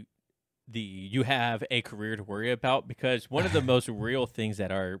the you have a career to worry about, because one of the most real things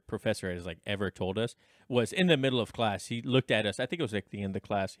that our professor has like ever told us was in the middle of class. He looked at us. I think it was like the end of the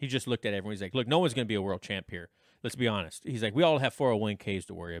class. He just looked at everyone. He's like, look, no one's going to be a world champ here. Let's be honest. He's like, we all have 401ks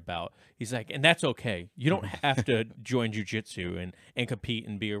to worry about. He's like, and that's okay. You don't have to join jiu-jitsu and compete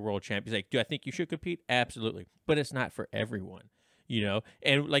and be a world champ. He's like, do I think you should compete? Absolutely. But it's not for everyone, you know?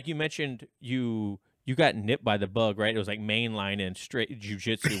 And like you mentioned, you got nipped by the bug, right? It was like mainline and straight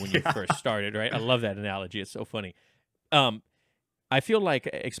jiu-jitsu when you first started, right? I love that analogy. It's so funny. I feel like,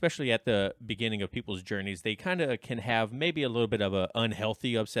 especially at the beginning of people's journeys, they kind of can have maybe a little bit of an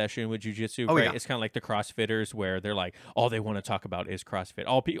unhealthy obsession with jiu-jitsu, right? Yeah. It's kind of like the CrossFitters, where they're like, all they want to talk about is CrossFit.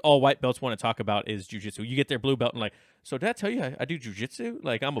 All white belts want to talk about is jiu-jitsu. You get their blue belt and like, so did I tell you I do jiu-jitsu?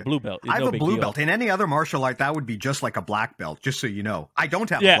 Like, I'm a blue belt. I have a blue belt. In any other martial art, that would be just like a black belt, just so you know. I don't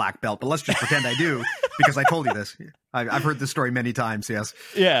have a black belt, but let's just pretend I do, because I told you this. I've heard this story many times, yes.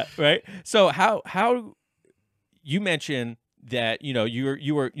 Yeah, right? So how you mentioned that, you know,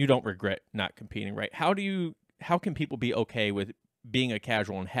 you don't regret not competing, right? How can people be okay with being a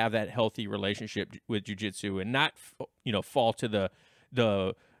casual and have that healthy relationship with jiu-jitsu and not, you know, fall to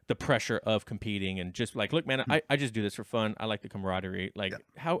the pressure of competing and just like, look, man, I just do this for fun. I like the camaraderie. Like,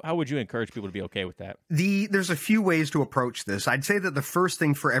 how would you encourage people to be okay with that? There's a few ways to approach this. I'd say that the first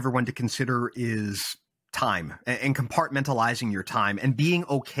thing for everyone to consider is time and compartmentalizing your time and being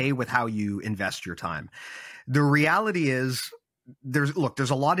okay with how you invest your time. The reality is, there's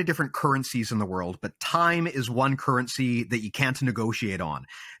a lot of different currencies in the world, but time is one currency that you can't negotiate on.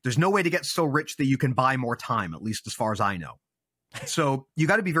 There's no way to get so rich that you can buy more time, at least as far as I know. So you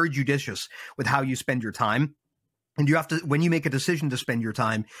got to be very judicious with how you spend your time. And you have to, when you make a decision to spend your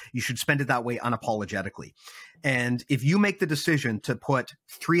time, you should spend it that way unapologetically. And if you make the decision to put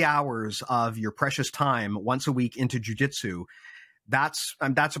 3 hours of your precious time once a week into jiu-jitsu, that's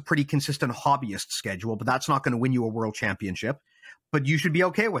a pretty consistent hobbyist schedule, but that's not going to win you a world championship. But you should be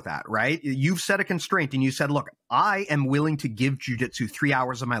okay with that, right? You've set a constraint and you said, look, I am willing to give jiu-jitsu 3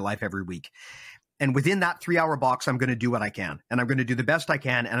 hours of my life every week. And within that 3 hour box, I'm going to do what I can, and I'm going to do the best I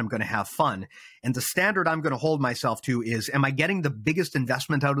can, and I'm going to have fun. And the standard I'm going to hold myself to is, am I getting the biggest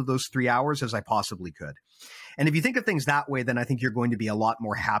investment out of those 3 hours as I possibly could? And if you think of things that way, then I think you're going to be a lot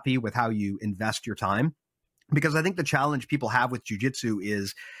more happy with how you invest your time. Because I think the challenge people have with jiu-jitsu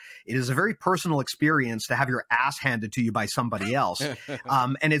is, it is a very personal experience to have your ass handed to you by somebody else.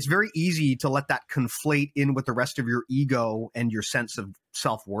 And it's very easy to let that conflate in with the rest of your ego and your sense of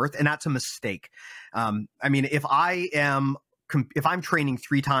self-worth. And that's a mistake. I mean, if I'm training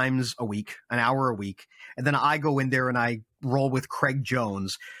 3 times a week, an hour a week, and then I go in there and I roll with Craig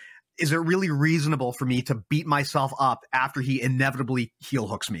Jones, is it really reasonable for me to beat myself up after he inevitably heel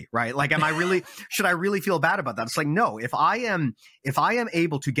hooks me, right? Like, should I really feel bad about that? It's like, no, if I am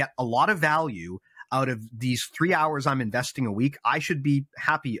able to get a lot of value out of these 3 hours I'm investing a week, I should be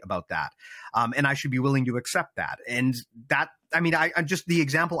happy about that. And I should be willing to accept that. And that, I mean, I just, the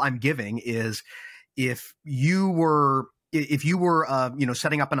example I'm giving is, if you were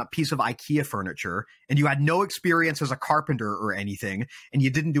setting up a piece of IKEA furniture and you had no experience as a carpenter or anything, and you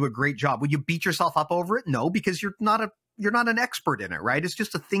didn't do a great job, would you beat yourself up over it? No, because you're not an expert in it, right? It's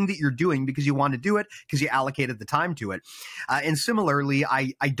just a thing that you're doing because you want to do it, because you allocated the time to it. And similarly,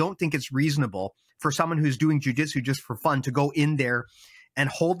 I don't think it's reasonable for someone who's doing jiu-jitsu just for fun to go in there and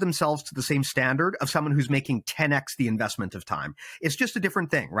hold themselves to the same standard of someone who's making 10x the investment of time. It's just a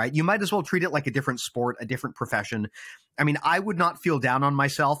different thing, right? You might as well treat it like a different sport, a different profession. I mean, I would not feel down on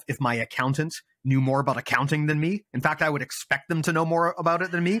myself if my accountant knew more about accounting than me. In fact, I would expect them to know more about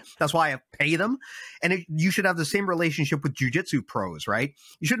it than me. That's why I pay them. And you should have the same relationship with jiu-jitsu pros, right?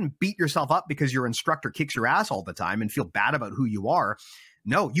 You shouldn't beat yourself up because your instructor kicks your ass all the time and feel bad about who you are.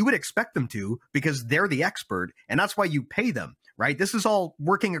 No, you would expect them to, because they're the expert, and that's why you pay them, right? This is all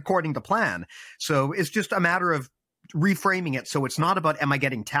working according to plan. So it's just a matter of reframing it. So it's not about, am I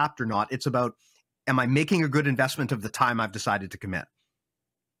getting tapped or not? It's about, am I making a good investment of the time I've decided to commit?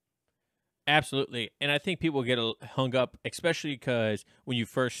 Absolutely. And I think people get hung up, especially because when you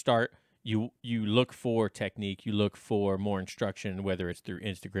first start, you look for technique, you look for more instruction, whether it's through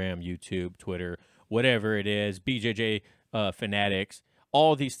Instagram, YouTube, Twitter, whatever it is, BJJ fanatics,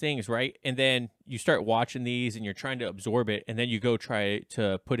 all these things, right? And then you start watching these and you're trying to absorb it, and then you go try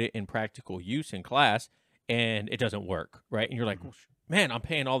to put it in practical use in class, and it doesn't work, right? And you're like, man, I'm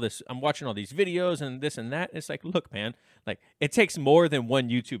paying all this, I'm watching all these videos and this and that. It's like, look, man, like, it takes more than one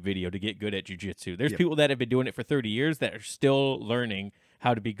YouTube video to get good at jiu-jitsu. There's people that have been doing it for 30 years that are still learning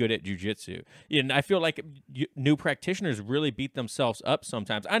how to be good at jiu-jitsu. And I feel like new practitioners really beat themselves up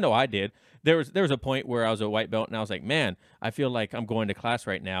sometimes. I know I did. There was a point where I was a white belt and I was like, man, I feel like I'm going to class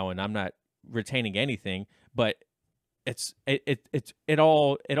right now and I'm not retaining anything, but it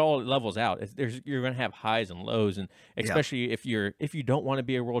all levels out. You're going to have highs and lows, and especially if you don't want to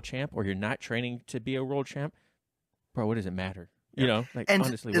be a world champ or you're not training to be a world champ, bro, what does it matter? You know, like, and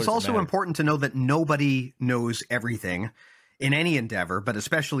honestly, it's also important to know that nobody knows everything in any endeavor, but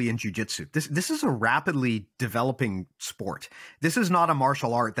especially in jiu-jitsu. This is a rapidly developing sport. This is not a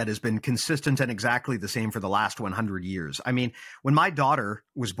martial art that has been consistent and exactly the same for the last 100 years. I mean, when my daughter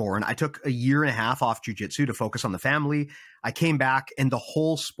was born, I took a year and a half off jiu-jitsu to focus on the family. I came back and the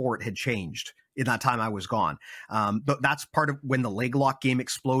whole sport had changed in that time I was gone. But that's part of when the leg lock game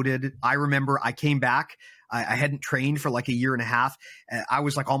exploded. I remember I came back. I hadn't trained for like a year and a half. I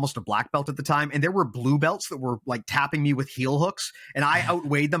was like almost a black belt at the time. And there were blue belts that were like tapping me with heel hooks. And I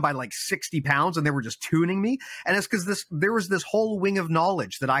outweighed them by like 60 pounds and they were just tuning me. And it's because there was this whole wing of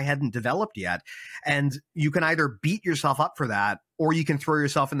knowledge that I hadn't developed yet. And you can either beat yourself up for that, or you can throw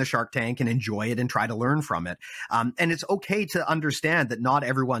yourself in the shark tank and enjoy it and try to learn from it. And it's okay to understand that not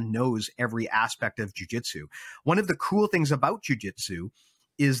everyone knows every aspect of jiu-jitsu. One of the cool things about jiu-jitsu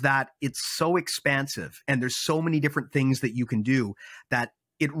is that it's so expansive and there's so many different things that you can do that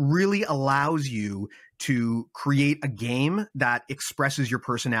it really allows you to create a game that expresses your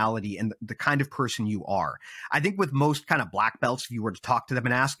personality and the kind of person you are. I think with most kind of black belts, if you were to talk to them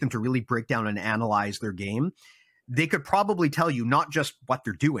and ask them to really break down and analyze their game, they could probably tell you not just what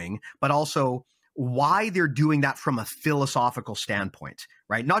they're doing, but also why they're doing that from a philosophical standpoint,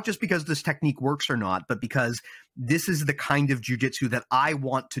 right? Not just because this technique works or not, but because this is the kind of jiu-jitsu that I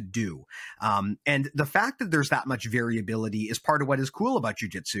want to do. And the fact that there's that much variability is part of what is cool about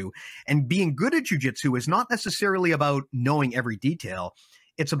jiu-jitsu. And being good at jiu-jitsu is not necessarily about knowing every detail.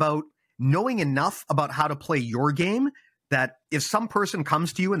 It's about knowing enough about how to play your game that if some person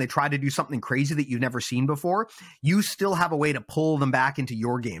comes to you and they try to do something crazy that you've never seen before, you still have a way to pull them back into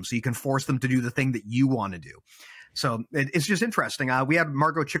your game so you can force them to do the thing that you want to do. So it's just interesting. We had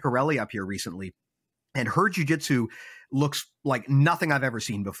Margot Ciccarelli up here recently, and her jiu-jitsu looks like nothing I've ever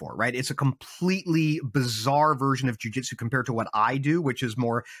seen before, right? It's a completely bizarre version of jiu-jitsu compared to what I do, which is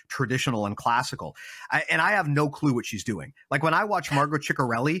more traditional and classical. And I have no clue what she's doing. Like when I watch Margot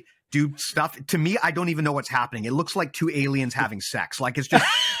Ciccarelli do stuff, to me, I don't even know what's happening. It looks like two aliens having sex. Like it's just,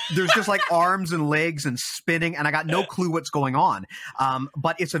 there's just like arms and legs and spinning, and I got no clue what's going on.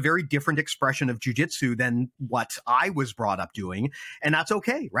 But it's a very different expression of jiu-jitsu than what I was brought up doing. And that's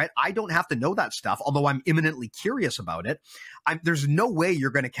okay, right? I don't have to know that stuff, although I'm imminently curious about it. There's no way you're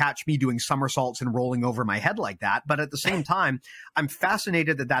going to catch me doing somersaults and rolling over my head like that. But at the same time, I'm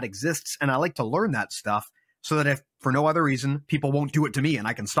fascinated that that exists, and I like to learn that stuff so that if, for no other reason, people won't do it to me and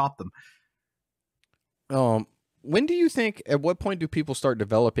I can stop them. When do you think, at what point do people start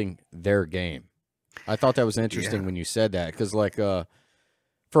developing their game? I thought that was interesting when you said that, because like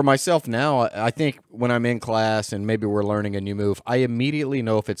for myself now, I think when I'm in class and maybe we're learning a new move, I immediately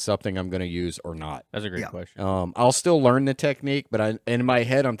know if it's something I'm going to use or not. That's a great question. I'll still learn the technique, but in my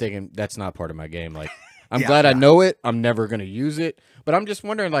head, I'm thinking that's not part of my game. Like, I'm glad I know it. I'm never going to use it. But I'm just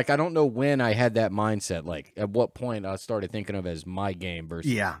wondering, like, I don't know when I had that mindset. Like, at what point I started thinking of it as my game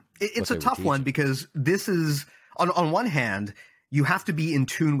versus. Yeah, it's a tough one because this is, on one hand, you have to be in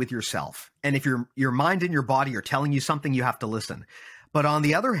tune with yourself. And if your mind and your body are telling you something, you have to listen. But on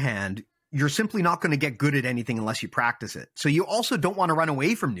the other hand, you're simply not going to get good at anything unless you practice it. So you also don't want to run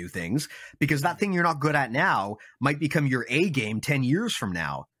away from new things, because that thing you're not good at now might become your A game 10 years from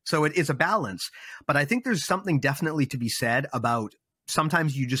now. So it is a balance. But I think there's something definitely to be said about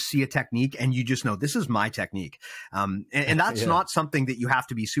sometimes you just see a technique and you just know this is my technique. And that's not something that you have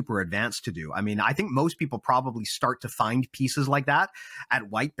to be super advanced to do. I mean, I think most people probably start to find pieces like that at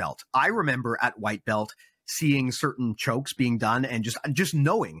white belt. I remember at white belt seeing certain chokes being done and just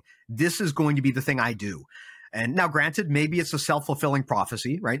knowing this is going to be the thing I do. And now granted, maybe it's a self-fulfilling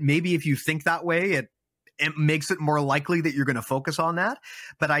prophecy, right? Maybe if you think that way, it makes it more likely that you're going to focus on that.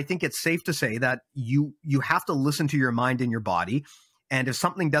 But I think it's safe to say that you have to listen to your mind and your body. And if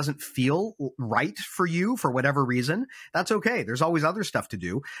something doesn't feel right for you for whatever reason, that's okay. There's always other stuff to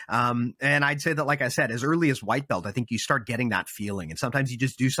do. And I'd say that, like I said, as early as white belt, I think you start getting that feeling. And sometimes you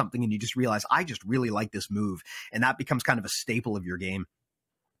just do something and you just realize, I just really like this move. And that becomes kind of a staple of your game.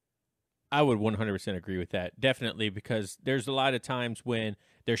 I would 100% agree with that. Definitely, because there's a lot of times when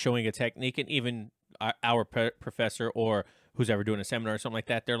they're showing a technique, and even our professor or who's ever doing a seminar or something like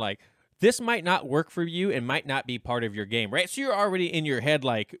that, they're like, this might not work for you and might not be part of your game, right? So you're already in your head,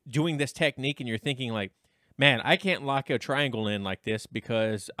 like, doing this technique, and you're thinking, like, man, I can't lock a triangle in like this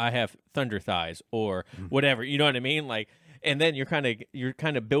because I have thunder thighs or whatever. You know what I mean? Like, And then you're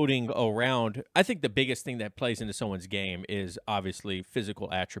kind of building around. I think the biggest thing that plays into someone's game is obviously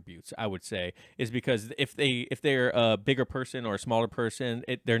physical attributes. I would say is because if they're a bigger person or a smaller person,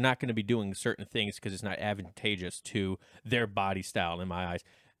 they're not going to be doing certain things because it's not advantageous to their body style. In my eyes,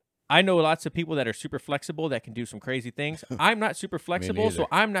 I know lots of people that are super flexible that can do some crazy things. I'm not super flexible, so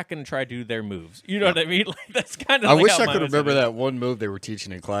I'm not going to try to do their moves. You know what I mean? Like, that's kind of. I wish I could remember that one move they were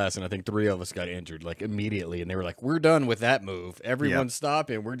teaching in class, and I think 3 of us got injured like immediately, and they were like, "We're done with that move. Everyone stop,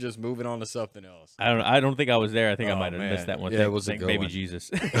 and we're just moving on to something else." I don't think I was there. I think I might have missed that one. Yeah, it was a good baby one. Jesus.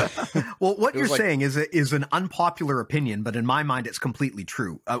 Well, what you're saying is an unpopular opinion, but in my mind, it's completely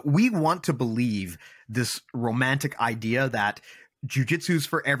true. We want to believe this romantic idea that Jiu-Jitsu is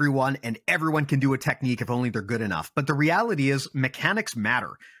for everyone and everyone can do a technique if only they're good enough. But the reality is mechanics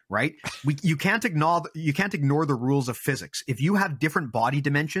matter, right? You can't ignore the rules of physics. If you have different body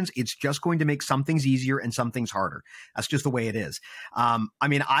dimensions, it's just going to make some things easier and some things harder. That's just the way it is.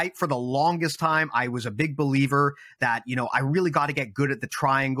 For the longest time, I was a big believer that, I really got to get good at the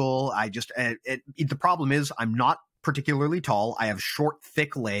triangle. The problem is I'm not particularly tall. I have short,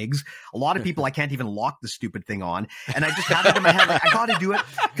 thick legs. A lot of people I can't even lock the stupid thing on. And I just had it in my head, like, I got to do it,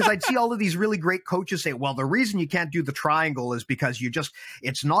 because I'd see all of these really great coaches say, well, the reason you can't do the triangle is because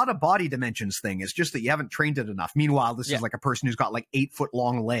it's not a body dimensions thing. It's just that you haven't trained it enough. Meanwhile, this is like a person who's got like 8-foot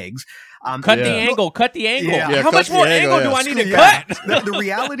long legs. Cut the angle. Yeah. How much more angle do I need to cut? The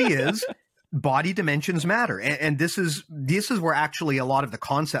reality is, body dimensions matter. And this is where actually a lot of the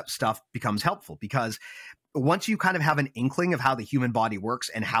concept stuff becomes helpful, because once you kind of have an inkling of how the human body works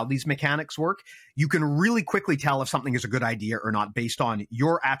and how these mechanics work, you can really quickly tell if something is a good idea or not based on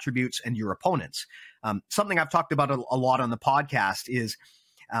your attributes and your opponents. Something I've talked about a lot on the podcast is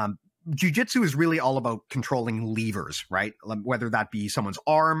Jiu-Jitsu is really all about controlling levers, right? Whether that be someone's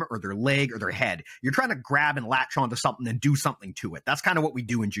arm or their leg or their head. You're trying to grab and latch onto something and do something to it. That's kind of what we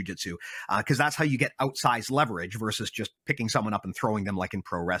do in Jiu-Jitsu, because that's how you get outsized leverage versus just picking someone up and throwing them like in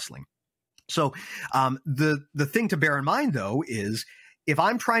pro wrestling. So the thing to bear in mind, though, is if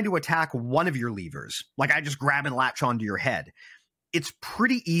I'm trying to attack one of your levers, like I just grab and latch onto your head, it's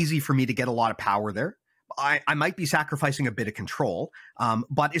pretty easy for me to get a lot of power there. I might be sacrificing a bit of control,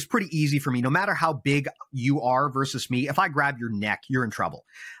 but it's pretty easy for me. No matter how big you are versus me, if I grab your neck, you're in trouble.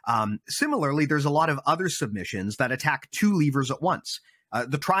 Similarly, there's a lot of other submissions that attack 2 levers at once.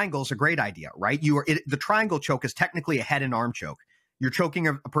 The triangle is a great idea, right? The triangle choke is technically a head and arm choke. You're choking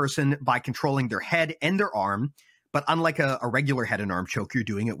a person by controlling their head and their arm, but unlike a regular head and arm choke, you're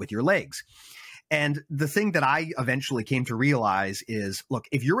doing it with your legs. And the thing that I eventually came to realize is, look,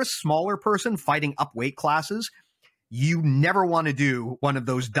 if you're a smaller person fighting up weight classes, you never want to do one of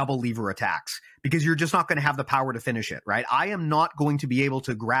those double lever attacks because you're just not going to have the power to finish it, right? I am not going to be able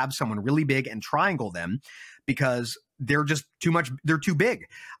to grab someone really big and triangle them because they're just they're too big.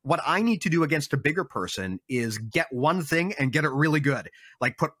 What I need to do against a bigger person is get one thing and get it really good.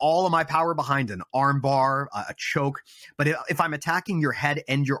 Like put all of my power behind an arm bar, a choke. But if I'm attacking your head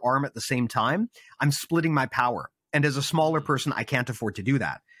and your arm at the same time, I'm splitting my power. And as a smaller person, I can't afford to do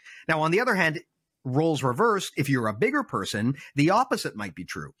that. Now, on the other hand, roles reversed, if you're a bigger person, the opposite might be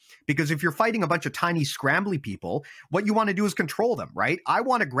true. Because if you're fighting a bunch of tiny, scrambly people, what you want to do is control them, right? I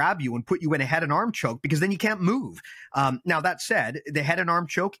want to grab you and put you in a head and arm choke because then you can't move. Now, that said, the head and arm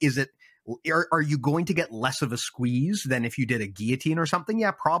choke, are you going to get less of a squeeze than if you did a guillotine or something?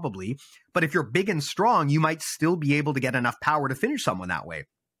 Yeah, probably. But if you're big and strong, you might still be able to get enough power to finish someone that way.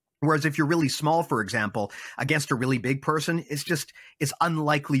 Whereas if you're really small, for example, against a really big person, it's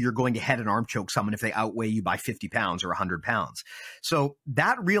unlikely you're going to head and arm choke someone if they outweigh you by 50 pounds or 100 pounds. So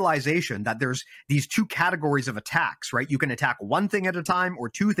that realization that there's these 2 categories of attacks, right? You can attack one thing at a time or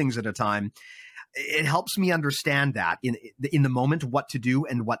 2 things at a time. It helps me understand that in the moment, what to do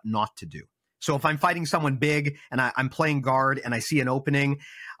and what not to do. So if I'm fighting someone big and I'm playing guard and I see an opening,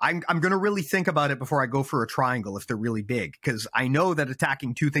 I'm going to really think about it before I go for a triangle if they're really big, because I know that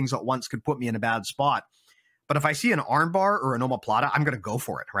attacking 2 things at once could put me in a bad spot. But if I see an armbar or an omoplata, I'm going to go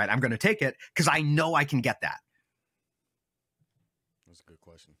for it, right? I'm going to take it because I know I can get that. That's a good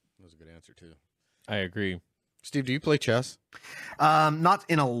question. That was a good answer, too. I agree. Steve, do you play chess? Not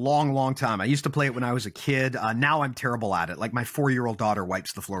in a long, long time. I used to play it when I was a kid. Now I'm terrible at it. Like my 4-year-old daughter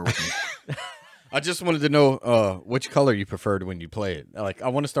wipes the floor with me. I just wanted to know which color you preferred when you play it. Like, I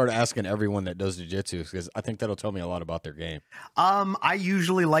want to start asking everyone that does jiu-jitsu because I think that'll tell me a lot about their game. I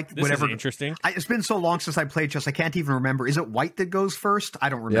usually like whatever. Is interesting. It's been so long since I played chess, I can't even remember. Is it white that goes first? I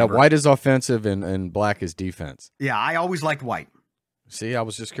don't remember. Yeah, white is offensive and black is defense. Yeah, I always liked white. See, I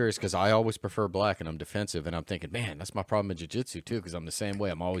was just curious because I always prefer black and I'm defensive, and I'm thinking, man, that's my problem in jiu-jitsu too because I'm the same way.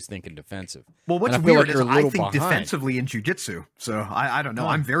 I'm always thinking defensive. Well, what's And I feel weird like is you're a I little think behind. defensively in jiu-jitsu. So I don't know.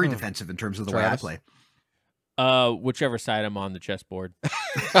 I'm very defensive in terms of the way I Travis? play. Whichever side I'm on the chessboard.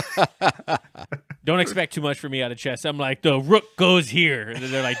 Don't expect too much from me out of chess. I'm like, the rook goes here. And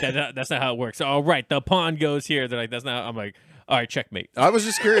they're like, that's not how it works. All right, the pawn goes here. They're like, that's not. I'm like, all right, checkmate. I was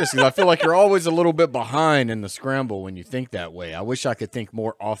just curious because I feel like you're always a little bit behind in the scramble when you think that way. I wish I could think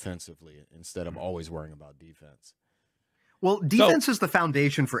more offensively instead of always worrying about defense. Well, defense is the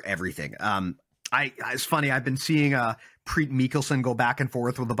foundation for everything. It's funny. I've been seeing Preet Mikkelsen go back and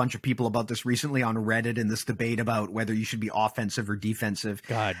forth with a bunch of people about this recently on Reddit in this debate about whether you should be offensive or defensive.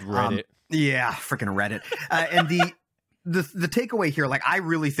 God, Reddit. Yeah, freaking Reddit. And the takeaway here, like, I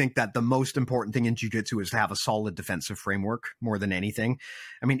really think that the most important thing in jiu-jitsu is to have a solid defensive framework more than anything.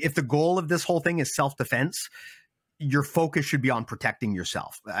 I mean, if the goal of this whole thing is self-defense, your focus should be on protecting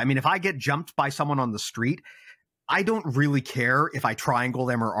yourself. I mean, if I get jumped by someone on the street, I don't really care if I triangle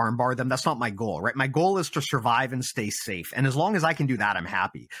them or armbar them. That's not my goal, right? My goal is to survive and stay safe. And as long as I can do that, I'm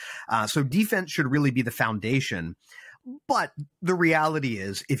happy. So defense should really be the foundation. But the reality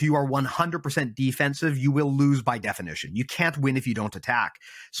is, if you are 100% defensive, you will lose by definition. You can't win if you don't attack.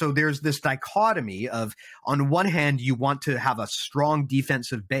 So there's this dichotomy of, on one hand, you want to have a strong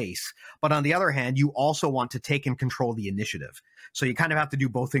defensive base, but on the other hand, you also want to take and control the initiative. So you kind of have to do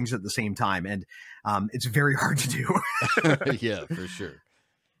both things at the same time, and it's very hard to do. Yeah, for sure.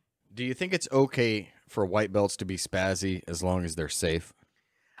 Do you think it's okay for white belts to be spazzy as long as they're safe?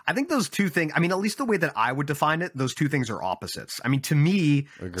 I think those two things, I mean, at least the way that I would define it, those two things are opposites. I mean, to me,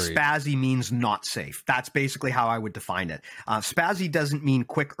 Agreed. spazzy means not safe. That's basically how I would define it. Spazzy doesn't mean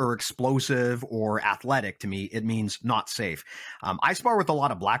quick or explosive or athletic to me. It means not safe. I spar with a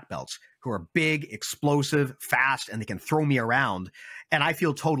lot of black belts who are big, explosive, fast, and they can throw me around. And I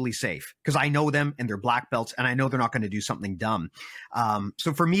feel totally safe because I know them and they're black belts and I know they're not going to do something dumb.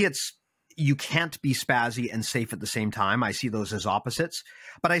 So for me, you can't be spazzy and safe at the same time. I see those as opposites,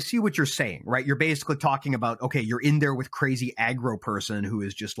 but I see what you're saying, right? You're basically talking about, okay, you're in there with crazy aggro person who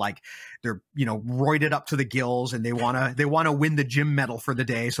is just like, they're, roided up to the gills and they want to win the gym medal for the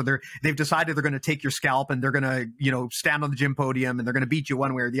day. So they've decided they're going to take your scalp and they're going to, stand on the gym podium and they're going to beat you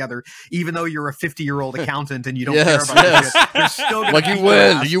one way or the other, even though you're a 50-year-old accountant and you don't care about it. They're still gonna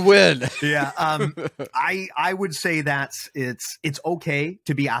like you win. Yeah. I would say that it's okay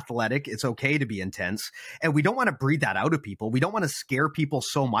to be athletic. It's okay to be intense. And we don't want to breed that out of people. We don't want to scare people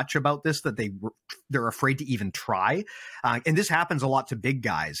so much about this that they're afraid to even try. And this happens a lot to big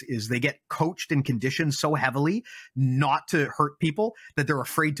guys, is they get coached and conditioned so heavily not to hurt people that they're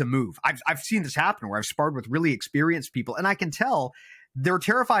afraid to move. I've seen this happen where I've sparred with really experienced people and I can tell they're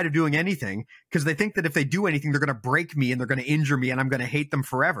terrified of doing anything because they think that if they do anything, they're going to break me and they're going to injure me and I'm going to hate them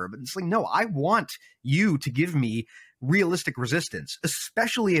forever. But it's like, no, I want you to give me realistic resistance,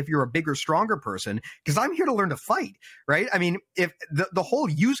 especially if you're a bigger, stronger person, because I'm here to learn to fight, right? I mean, if the whole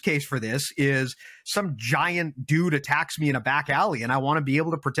use case for this is some giant dude attacks me in a back alley and I want to be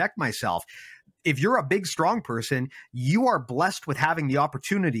able to protect myself. If you're a big, strong person, you are blessed with having the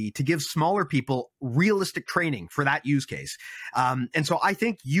opportunity to give smaller people realistic training for that use case. And so I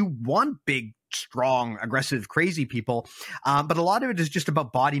think you want big, strong, aggressive, crazy people. But a lot of it is just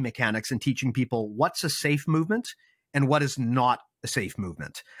about body mechanics and teaching people what's a safe movement and what is not a safe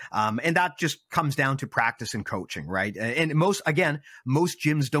movement. And that just comes down to practice and coaching, right? And most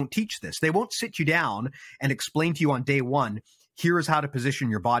gyms don't teach this. They won't sit you down and explain to you on day one, here's how to position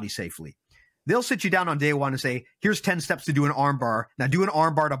your body safely. They'll sit you down on day one and say, here's 10 steps to do an arm bar. Now do an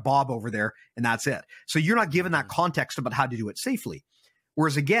arm bar to Bob over there, and that's it. So you're not given that context about how to do it safely.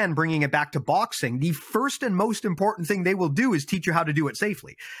 Whereas again, bringing it back to boxing, the first and most important thing they will do is teach you how to do it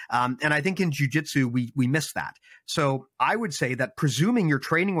safely. And I think in jiu-jitsu, we miss that. So I would say that presuming you're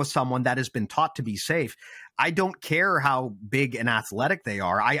training with someone that has been taught to be safe, I don't care how big and athletic they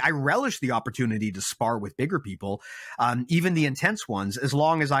are. I relish the opportunity to spar with bigger people, even the intense ones, as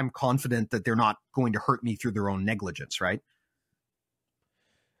long as I'm confident that they're not going to hurt me through their own negligence, right?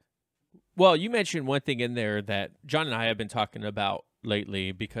 Well, you mentioned one thing in there that John and I have been talking about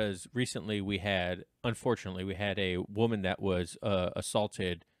lately, because recently unfortunately, we had a woman that was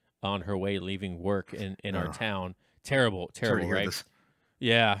assaulted on her way leaving work in our town. Terrible, right? This.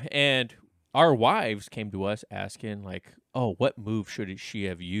 Yeah, and our wives came to us asking, like, oh, what move should she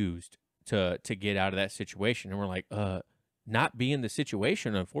have used to get out of that situation? And we're like, not be in the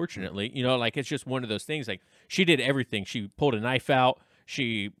situation, unfortunately. Like, it's just one of those things. Like, she did everything. She pulled a knife out.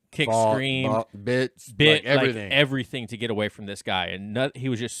 She kicked, screamed, bit like everything. Like everything to get away from this guy. And he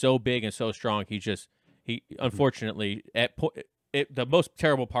was just so big and so strong. He unfortunately, the most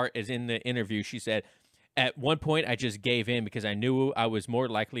terrible part is in the interview. She said, at one point, I just gave in because I knew I was more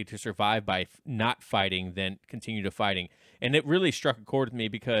likely to survive by not fighting than continue to fighting. And it really struck a chord with me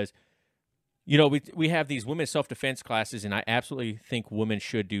because, you know, we have these women's self-defense classes, and I absolutely think women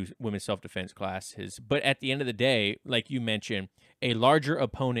should do women's self-defense classes. But at the end of the day, like you mentioned, a larger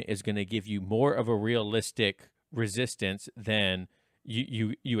opponent is going to give you more of a realistic resistance than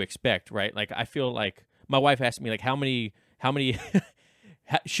you expect, right? Like, I feel like my wife asked me, like, how many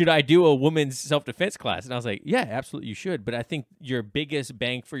should I do a woman's self-defense class? And I was like, yeah, absolutely you should. But I think your biggest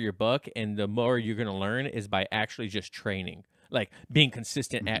bang for your buck and the more you're going to learn is by actually just training, like being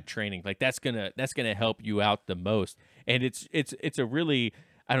consistent at training. Like that's going to help you out the most. And it's a really,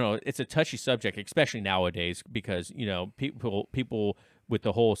 I don't know, it's a touchy subject, especially nowadays, because, you know, people with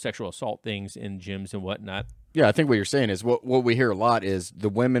the whole sexual assault things in gyms and whatnot. Yeah, I think what you're saying is what we hear a lot is the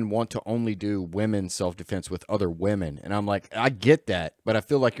women want to only do women's self-defense with other women. And I'm like, I get that, but I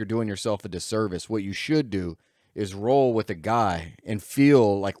feel like you're doing yourself a disservice. What you should do is roll with a guy and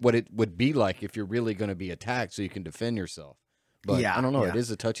feel like what it would be like if you're really going to be attacked so you can defend yourself. But yeah, I don't know. Yeah. It is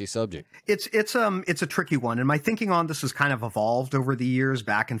a touchy subject. It's a tricky one. And my thinking on this has kind of evolved over the years,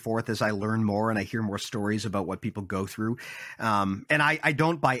 back and forth, as I learn more and I hear more stories about what people go through. And I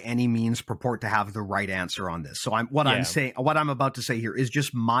don't by any means purport to have the right answer on this. So what I'm about to say here is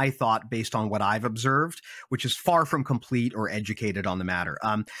just my thought based on what I've observed, which is far from complete or educated on the matter.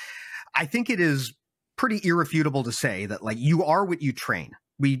 I think it is pretty irrefutable to say that, like, you are what you train.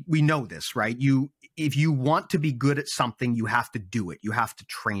 We know this, right? If you want to be good at something, you have to do it. You have to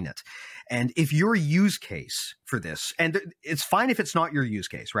train it. And if your use case for this, and it's fine if it's not your use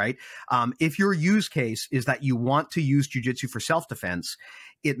case, right? If your use case is that you want to use jiu-jitsu for self-defense,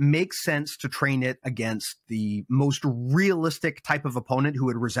 it makes sense to train it against the most realistic type of opponent who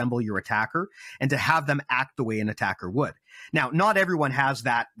would resemble your attacker and to have them act the way an attacker would. Now, not everyone has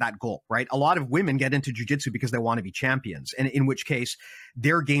that goal, right? A lot of women get into jiu-jitsu because they want to be champions, and in which case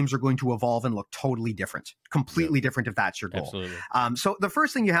their games are going to evolve and look totally different, completely different if that's your goal. Absolutely. So the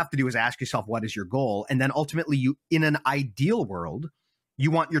first thing you have to do is ask yourself, what is your goal? And then ultimately, you, in an ideal world, you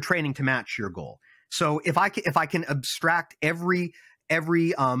want your training to match your goal. So if I can abstract every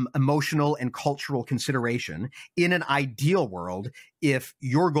emotional and cultural consideration, in an ideal world, if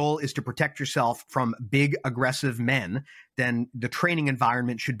your goal is to protect yourself from big aggressive men, then the training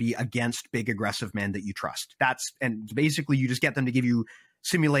environment should be against big aggressive men that you trust. And basically you just get them to give you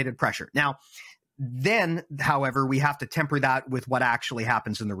simulated pressure. Now, then, however, we have to temper that with what actually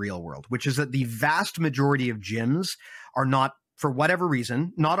happens in the real world, which is that the vast majority of gyms are not, for whatever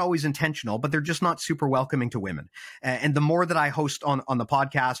reason, not always intentional, but they're just not super welcoming to women. And the more that I host on the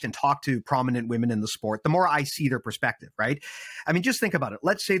podcast and talk to prominent women in the sport, the more I see their perspective, right? I mean, just think about it.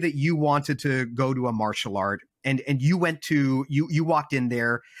 Let's say that you wanted to go to a martial art and you walked in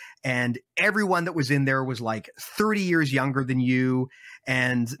there and everyone that was in there was like 30 years younger than you,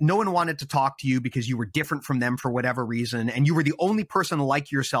 and no one wanted to talk to you because you were different from them for whatever reason, and you were the only person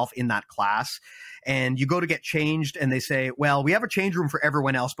like yourself in that class. And you go to get changed and they say, well, we have a change room for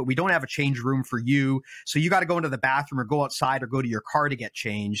everyone else, but we don't have a change room for you. So you got to go into the bathroom or go outside or go to your car to get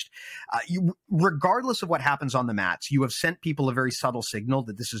changed. Regardless of what happens on the mats, you have sent people a very subtle signal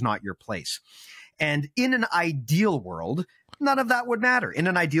that this is not your place. And in an ideal world, none of that would matter. In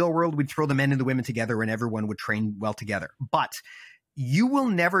an ideal world, we'd throw the men and the women together and everyone would train well together. But you will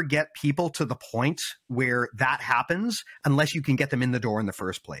never get people to the point where that happens unless you can get them in the door in the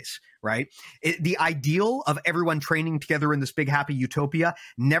first place, right? The ideal of everyone training together in this big happy utopia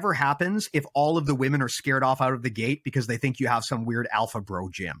never happens if all of the women are scared off out of the gate because they think you have some weird alpha bro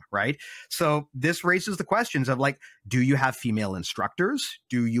gym, right? So this raises the questions of, like, do you have female instructors?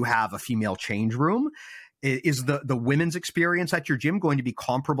 Do you have a female change room? Is the women's experience at your gym going to be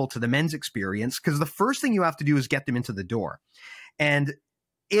comparable to the men's experience? Because the first thing you have to do is get them into the door. And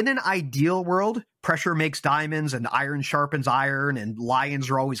in an ideal world, pressure makes diamonds and iron sharpens iron and lions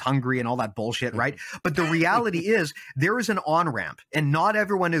are always hungry and all that bullshit, right? But the reality is there is an on-ramp and not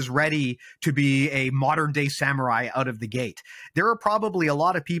everyone is ready to be a modern day samurai out of the gate. There are probably a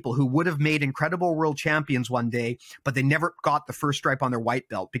lot of people who would have made incredible world champions one day, but they never got the first stripe on their white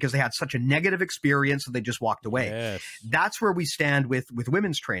belt because they had such a negative experience that they just walked away. Yes. That's where we stand with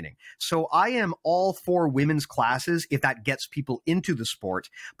women's training. So I am all for women's classes if that gets people into the sport,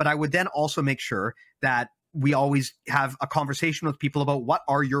 but I would then also make sure that we always have a conversation with people about what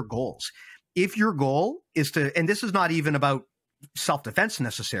are your goals. If your goal is to, and this is not even about self-defense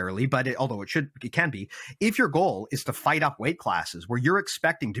necessarily, but although it can be, if your goal is to fight up weight classes where you're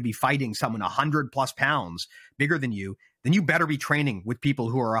expecting to be fighting someone 100+ pounds bigger than you, then you better be training with people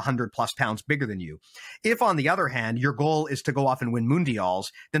who are 100+ pounds bigger than you. If, on the other hand, your goal is to go off and win mundials,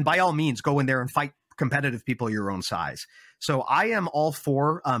 then by all means, go in there and fight competitive people your own size. So I am all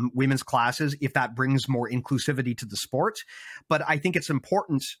for women's classes if that brings more inclusivity to the sport. But I think it's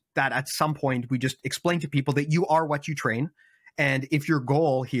important that at some point we just explain to people that you are what you train. And if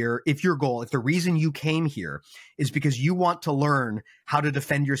the reason you came here is because you want to learn how to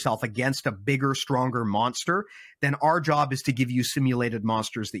defend yourself against a bigger, stronger monster, then our job is to give you simulated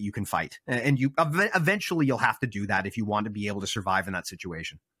monsters that you can fight. And you eventually you'll have to do that if you want to be able to survive in that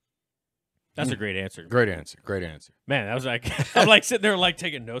situation. That's a great answer. Great answer. Great answer. Man, I was like, I'm like sitting there like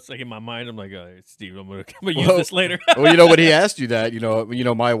taking notes like in my mind. I'm like, oh, Steve, I'm gonna use this later. Well, you know, when he asked you that, you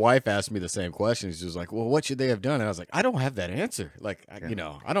know, my wife asked me the same question. She was like, well, what should they have done? And I was like, I don't have that answer. Like, you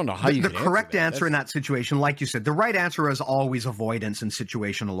know, I don't know how you the can correct answer in That's- that situation, like you said, the right answer is always avoidance and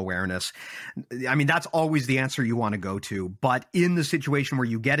situational awareness. I mean, that's always the answer you want to go to. But in the situation where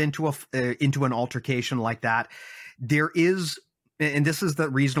you get into an altercation like that, there is. And this is the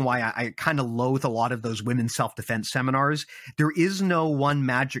reason why I kind of loathe a lot of those women's self-defense seminars. There is no one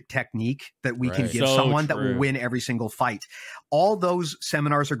magic technique that we can give someone that will win every single fight. All those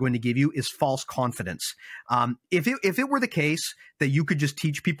seminars are going to give you is false confidence. If it were the case that you could just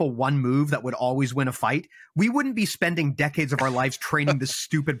teach people one move that would always win a fight, we wouldn't be spending decades of our lives training this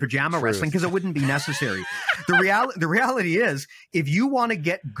stupid pajama wrestling because it wouldn't be necessary. The reality is, if you want to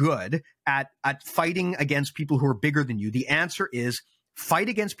get good at fighting against people who are bigger than you, the answer is fight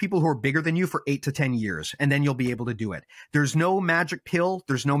against people who are bigger than you for 8 to 10 years, and then you'll be able to do it. There's no magic pill.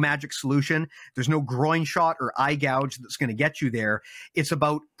 There's no magic solution. There's no groin shot or eye gouge that's going to get you there. It's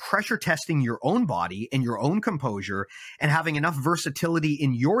about pressure testing your own body and your own composure and having enough versatility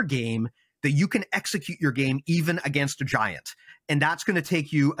in your game that you can execute your game even against a giant. And that's going to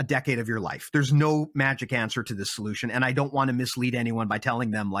take you a decade of your life. There's no magic answer to this solution. And I don't want to mislead anyone by telling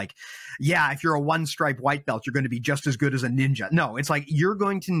them like, yeah, if you're a one-stripe white belt, you're going to be just as good as a ninja. No, it's like you're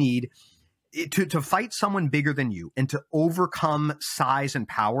going to need to fight someone bigger than you and to overcome size and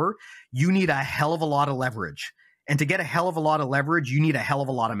power. You need a hell of a lot of leverage. And to get a hell of a lot of leverage, you need a hell of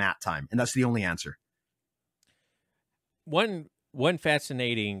a lot of mat time. And that's the only answer. One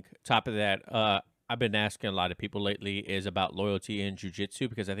fascinating top of that, I've been asking a lot of people lately is about loyalty in jiu-jitsu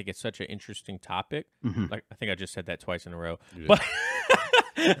because I think it's such an interesting topic. Mm-hmm. Like I think I just said that twice in a row.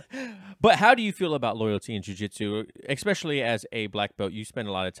 Yeah. But how do you feel about loyalty in jiu-jitsu, especially as a black belt? You spend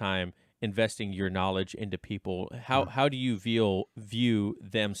a lot of time investing your knowledge into people. How do you view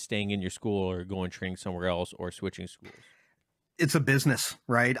them staying in your school or going training somewhere else or switching schools? It's a business,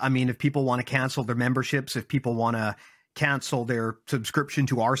 right? I mean, if people want to cancel their memberships, if people want to cancel their subscription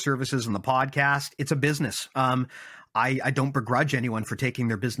to our services and the podcast, it's a business. I don't begrudge anyone for taking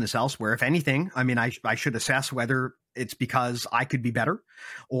their business elsewhere. If anything, I mean, I should assess whether it's because I could be better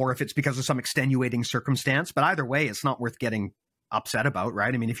or if it's because of some extenuating circumstance. But either way, it's not worth getting upset about,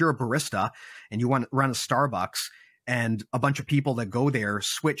 right? I mean, if you're a barista and you want to run a Starbucks and a bunch of people that go there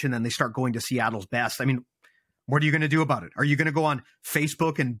switch and then they start going to Seattle's best, I mean, what are you going to do about it? Are you going to go on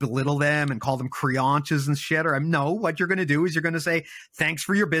Facebook and belittle them and call them creonches and shit? Or no, what you're going to do is you're going to say, thanks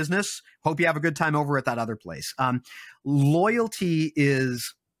for your business. Hope you have a good time over at that other place. Loyalty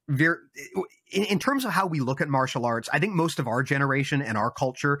is very, in terms of how we look at martial arts, I think most of our generation and our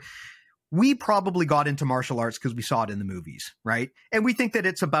culture, we probably got into martial arts because we saw it in the movies, right? And we think that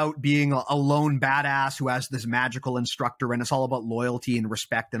it's about being a lone badass who has this magical instructor, and it's all about loyalty and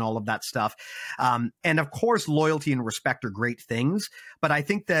respect and all of that stuff. And of course, loyalty and respect are great things, but I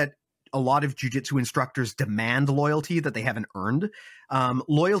think that a lot of jiu-jitsu instructors demand loyalty that they haven't earned.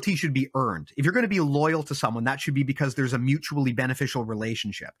 Loyalty should be earned. If you're going to be loyal to someone, that should be because there's a mutually beneficial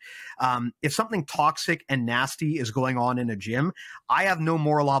relationship. If something toxic and nasty is going on in a gym, I have no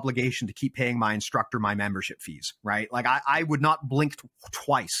moral obligation to keep paying my instructor my membership fees, right? Like I would not blink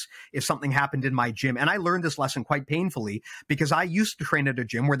twice if something happened in my gym. And I learned this lesson quite painfully because I used to train at a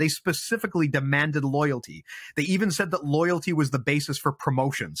gym where they specifically demanded loyalty. They even said that loyalty was the basis for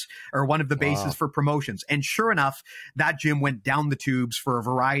promotions, or one of the bases for promotions. And sure enough, that gym went down the tubes for a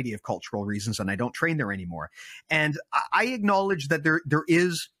variety of cultural reasons, and I don't train there anymore. And I acknowledge that there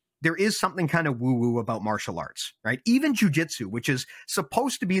is something kind of woo-woo about martial arts, right? Even jiu-jitsu, which is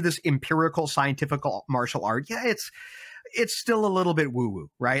supposed to be this empirical, scientific martial art, yeah, it's still a little bit woo-woo,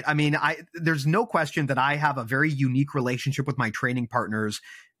 right? I mean, there's no question that I have a very unique relationship with my training partners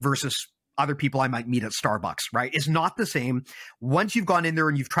versus other people I might meet at Starbucks, right? It's not the same. Once you've gone in there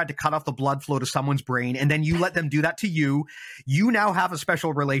and you've tried to cut off the blood flow to someone's brain, and then you let them do that to you, you now have a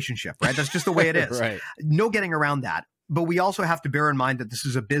special relationship, right? That's just the way it is. Right. No getting around that. But we also have to bear in mind that this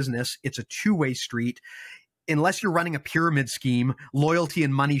is a business. It's a two-way street. Unless you're running a pyramid scheme, loyalty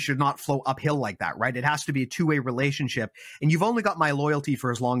and money should not flow uphill like that, right? It has to be a two-way relationship. And you've only got my loyalty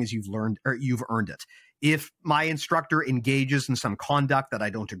for as long as you've earned it. If my instructor engages in some conduct that I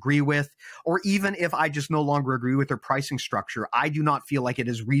don't agree with, or even if I just no longer agree with their pricing structure, I do not feel like it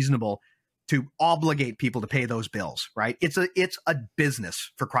is reasonable to obligate people to pay those bills, right? It's a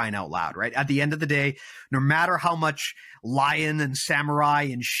business, for crying out loud, right? At the end of the day, no matter how much lion and samurai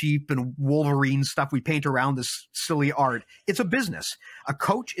and sheep and Wolverine stuff we paint around this silly art, it's a business. A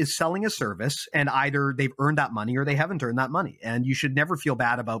coach is selling a service, and either they've earned that money or they haven't earned that money. And you should never feel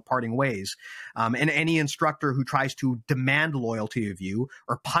bad about parting ways. And any instructor who tries to demand loyalty of you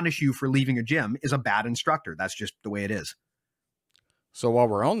or punish you for leaving a gym is a bad instructor. That's just the way it is. So while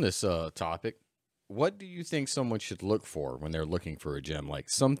we're on this topic, what do you think someone should look for when they're looking for a gym? Like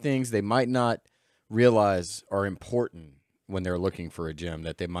some things they might not realize are important when they're looking for a gym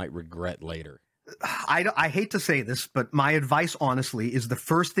that they might regret later. I hate to say this, but my advice, honestly, is the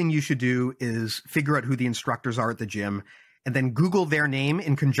first thing you should do is figure out who the instructors are at the gym, and then Google their name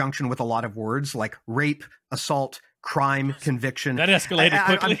in conjunction with a lot of words like rape, assault, crime, conviction. That escalated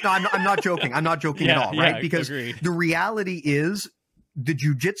quickly. I'm not joking. I'm not joking at all, right? Because agreed. The reality is the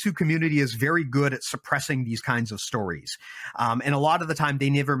jiu-jitsu community is very good at suppressing these kinds of stories. And a lot of the time they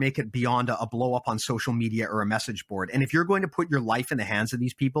never make it beyond a blow up on social media or a message board. And if you're going to put your life in the hands of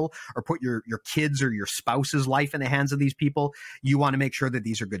these people, or put your kids or your spouse's life in the hands of these people, you want to make sure that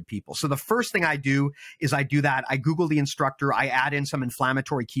these are good people. So the first thing I do is I do that. I Google the instructor, I add in some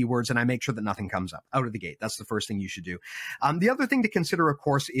inflammatory keywords, and I make sure that nothing comes up out of the gate. That's the first thing you should do. The other thing to consider, of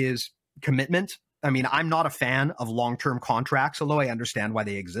course, is commitment. I mean, I'm not a fan of long-term contracts, although I understand why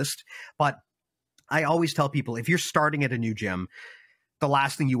they exist. But I always tell people, if you're starting at a new gym, the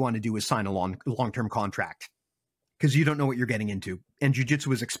last thing you want to do is sign a long-term contract, because you don't know what you're getting into. And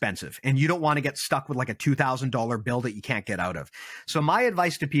jiu-jitsu is expensive, and you don't want to get stuck with like a $2,000 bill that you can't get out of. So my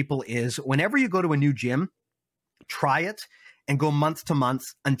advice to people is, whenever you go to a new gym, try it and go month to month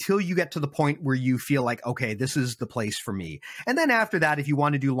until you get to the point where you feel like, okay, this is the place for me. And then after that, if you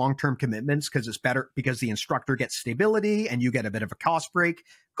want to do long-term commitments, because it's better, because the instructor gets stability and you get a bit of a cost break,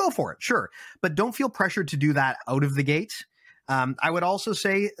 go for it, sure. But don't feel pressured to do that out of the gate. I would also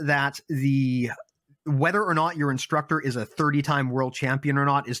say that whether or not your instructor is a 30-time world champion or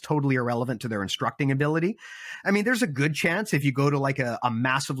not is totally irrelevant to their instructing ability. I mean, there's a good chance if you go to like a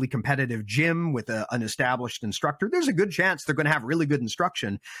massively competitive gym with an established instructor, there's a good chance they're going to have really good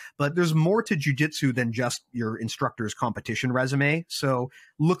instruction. But there's more to jiu-jitsu than just your instructor's competition resume. So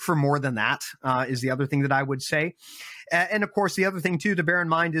look for more than that, is the other thing that I would say. And of course, the other thing too to bear in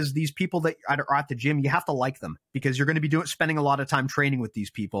mind is these people that are at the gym, you have to like them, because you're going to be spending a lot of time training with these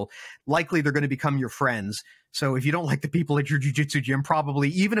people. Likely they're going to become your friends. So if you don't like the people at your jiu-jitsu gym, probably,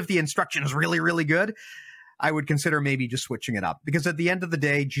 even if the instruction is really, really good, I would consider maybe just switching it up. Because at the end of the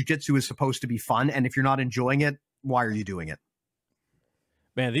day, jiu-jitsu is supposed to be fun. And if you're not enjoying it, why are you doing it?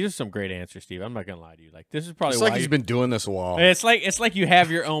 Man, these are some great answers, Steve. I'm not gonna lie to you. Like, this is probably It's why like he's been doing this a while. It's like you have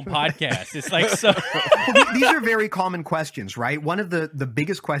your own podcast. It's like so. These are very common questions, right? One of the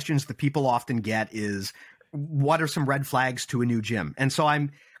biggest questions that people often get is, what are some red flags to a new gym? And so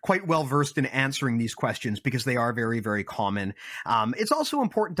I'm quite well versed in answering these questions because they are very, very common. It's also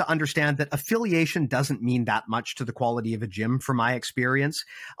important to understand that affiliation doesn't mean that much to the quality of a gym. From my experience,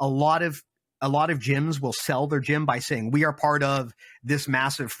 a lot of gyms will sell their gym by saying, we are part of this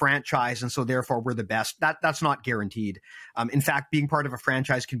massive franchise, and so therefore we're the best. That's not guaranteed. In fact, being part of a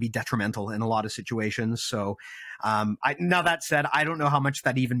franchise can be detrimental in a lot of situations. So now that said, I don't know how much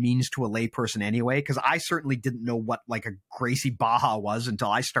that even means to a layperson anyway, because I certainly didn't know what like a Gracie Baja was until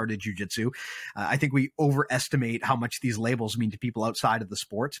I started jiu-jitsu. I think we overestimate how much these labels mean to people outside of the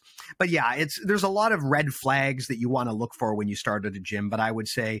sport. But yeah, there's a lot of red flags that you want to look for when you start at a gym. But I would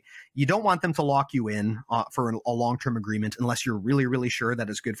say you don't want them to lock you in for a long-term agreement unless you're really, really sure that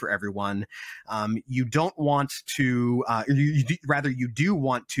it's good for everyone. You don't want to, you do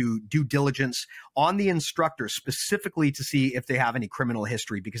want to do diligence on the instructor specifically to see if they have any criminal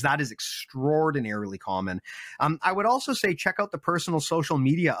history, because that is extraordinarily common. I would also say check out the personal social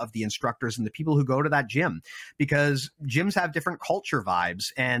media of the instructors and the people who go to that gym, because gyms have different culture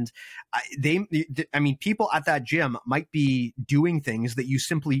vibes, and people at that gym might be doing things that you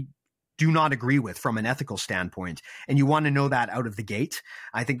simply do not agree with from an ethical standpoint. And you want to know that out of the gate.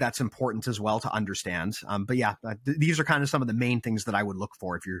 I think that's important as well to understand. But yeah, these are kind of some of the main things that I would look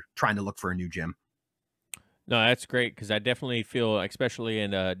for if you're trying to look for a new gym. No, that's great, because I definitely feel, especially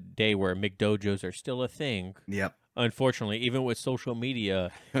in a day where McDojos are still a thing. Yep. Unfortunately, even with social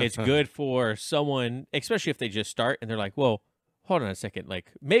media, it's good for someone, especially if they just start and they're like, well, hold on a second.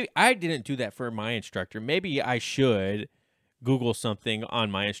 Like, maybe I didn't do that for my instructor. Maybe I should Google something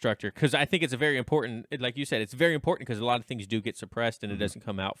on my instructor, because I think it's a very important, like you said, it's very important because a lot of things do get suppressed and it doesn't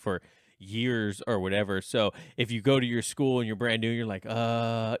come out for years or whatever. So if you go to your school and you're brand new, you're like,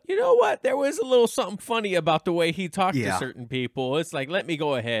 you know what? There was a little something funny about the way he talked to certain people. It's like, let me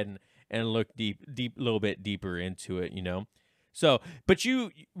go ahead and look a little bit deeper into it, you know? So, but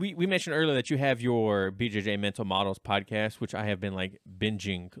we mentioned earlier that you have your BJJ Mental Models podcast, which I have been like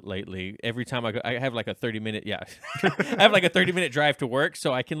binging lately. Every time I have like a 30-minute, I have like a 30-minute drive to work,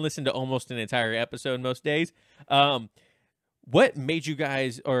 so I can listen to almost an entire episode most days. What made you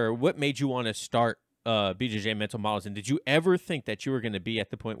guys, or what made you want to start BJJ Mental Models, and did you ever think that you were going to be at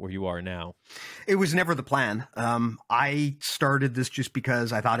the point where you are now? It was never the plan. I started this just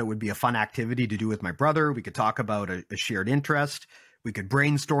because I thought it would be a fun activity to do with my brother. We could talk about a shared interest. We could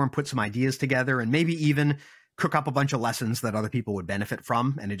brainstorm, put some ideas together, and maybe even cook up a bunch of lessons that other people would benefit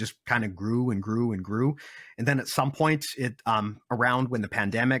from. And it just kind of grew and grew and grew. And then at some point, around when the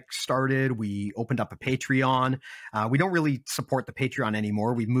pandemic started, we opened up a Patreon. We don't really support the Patreon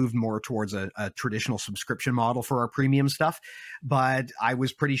anymore. We've moved more towards a traditional subscription model for our premium stuff. But I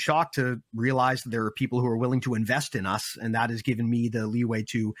was pretty shocked to realize that there are people who are willing to invest in us. And that has given me the leeway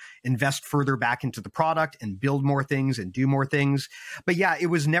to invest further back into the product and build more things and do more things. But yeah, it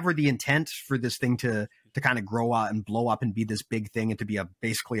was never the intent for this thing to kind of grow out and blow up and be this big thing and to be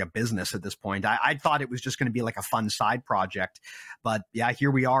basically a business at this point. I thought it was just going to be like a fun side project, but yeah, here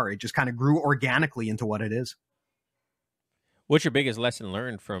we are. It just kind of grew organically into what it is. What's your biggest lesson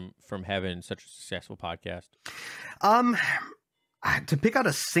learned from having such a successful podcast? To pick out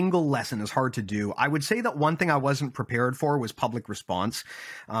a single lesson is hard to do. I would say that one thing I wasn't prepared for was public response.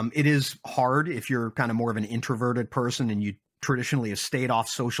 It is hard if you're kind of more of an introverted person and you traditionally have stayed off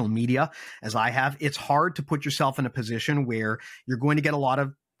social media, as I have. It's hard to put yourself in a position where you're going to get a lot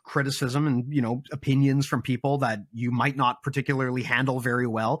of criticism and, you know, opinions from people that you might not particularly handle very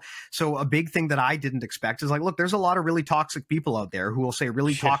well. So a big thing that I didn't expect is like, look, there's a lot of really toxic people out there who will say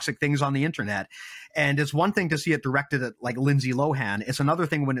really toxic things on the internet. And it's one thing to see it directed at like Lindsay Lohan. It's another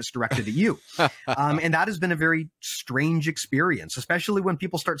thing when it's directed at you. And that has been a very strange experience, especially when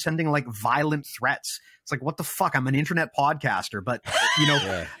people start sending like violent threats. It's like, what the fuck? I'm an internet podcaster, but you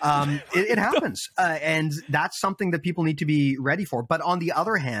know, it happens. And that's something that people need to be ready for. But on the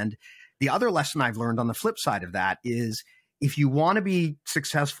other hand, the other lesson I've learned on the flip side of that is if you want to be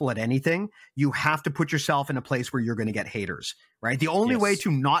successful at anything, you have to put yourself in a place where you're going to get haters, right? The only way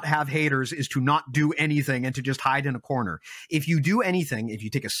to not have haters is to not do anything and to just hide in a corner. If you do anything, if you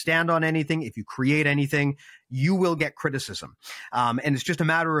take a stand on anything, if you create anything, you will get criticism. And it's just a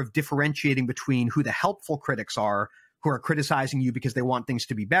matter of differentiating between who the helpful critics are, who are criticizing you because they want things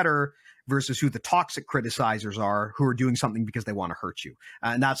to be better, versus who the toxic criticizers are, who are doing something because they want to hurt you.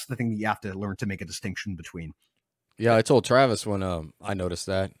 And that's the thing that you have to learn to make a distinction between. Yeah, I told Travis when I noticed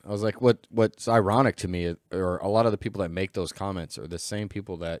that. I was like, what's ironic to me, or a lot of the people that make those comments are the same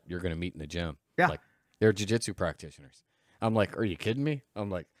people that you're going to meet in the gym. Yeah. Like, they're jiu-jitsu practitioners. I'm like, are you kidding me?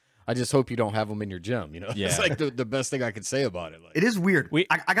 I'm like, I just hope you don't have them in your gym, you know? Yeah. It's like the best thing I could say about it. Like, it is weird.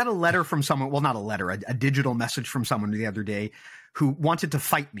 I got a letter from someone, well, not a letter, a digital message from someone the other day who wanted to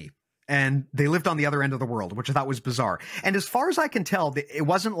fight me. And they lived on the other end of the world, which I thought was bizarre. And as far as I can tell, it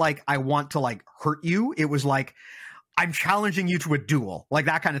wasn't like, I want to like hurt you. It was like, I'm challenging you to a duel, like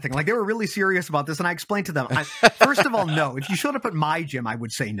that kind of thing. Like they were really serious about this. And I explained to them, first of all, no, if you showed up at my gym, I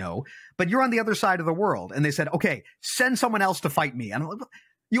would say no, but you're on the other side of the world. And they said, okay, send someone else to fight me. And I'm like,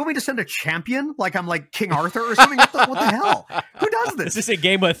 you want me to send a champion? Like I'm like King Arthur or something? What the hell? Who does this? Is this a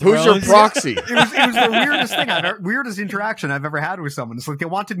Game of Thrones? who's your proxy? It was the weirdest thing weirdest interaction I've ever had with someone. It's like they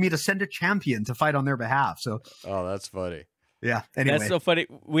wanted me to send a champion to fight on their behalf. So, oh, that's funny. Yeah. Anyway, that's so funny.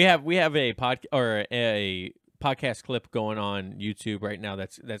 We have a podcast clip going on YouTube right now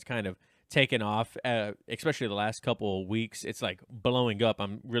that's kind of taken off, especially the last couple of weeks. It's like blowing up.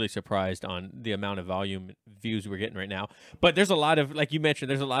 I'm really surprised on the amount of volume views we're getting right now. But there's a lot of, like you mentioned,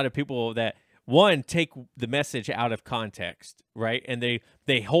 there's a lot of people that take the message out of context, right? And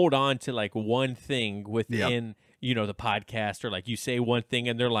they hold on to like one thing within you know, the podcast, or like you say one thing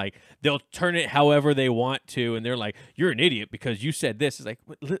and they're like, they'll turn it however they want to, and they're like, you're an idiot because you said this. It's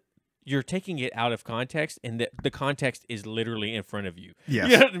like, you're taking it out of context, and the context is literally in front of you. Yes.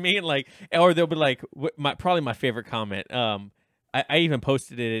 You know what I mean? Like, or they'll be like, probably my favorite comment. I even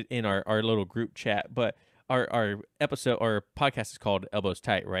posted it in our little group chat, but our episode or podcast is called Elbows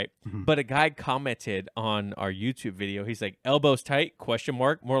Tight, right? Mm-hmm. But a guy commented on our YouTube video. He's like, elbows tight, ?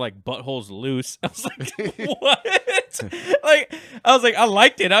 More like buttholes loose. I was like, what? Like, I was like, I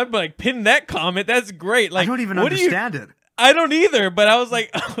liked it. I'm like, pin that comment. That's great. Like, I don't even understand it. I don't either, but I was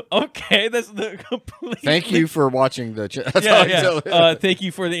like, okay, that's the complete. Thank you for watching the chat. Thank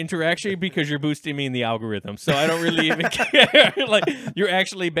you for the interaction because you're boosting me in the algorithm. So I don't really even care. Like, you're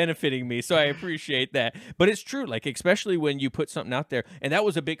actually benefiting me. So I appreciate that. But it's true, like, especially when you put something out there. And that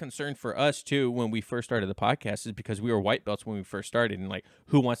was a big concern for us, too, when we first started the podcast, is because we were white belts when we first started. And, like,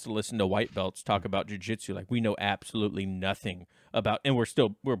 who wants to listen to white belts talk about jiu-jitsu? Like, we know absolutely nothing about, and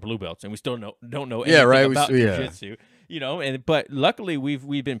we're blue belts, and we still don't know anything about jiu-jitsu. You know, but luckily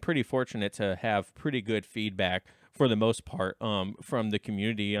we've been pretty fortunate to have pretty good feedback for the most part from the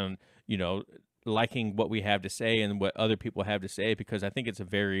community on, you know, liking what we have to say and what other people have to say, because I think it's a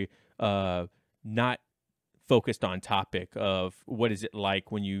very not focused on topic of what is it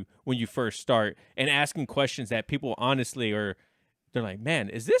like when you first start, and asking questions that people honestly are. They're like, man,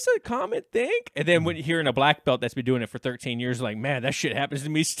 is this a common thing? And then when you're hearing a black belt that's been doing it for 13 years, like, man, that shit happens to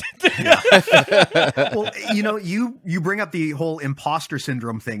me. Well, you know, you bring up the whole imposter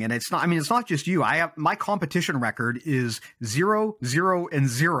syndrome thing, and it's not. I mean, it's not just you. My competition record is 0, 0, and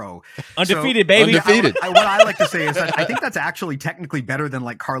 0. Undefeated, baby. Undefeated. What I like to say is that I think that's actually technically better than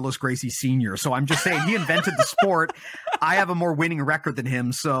like Carlos Gracie Sr. So I'm just saying, he invented the sport. I have a more winning record than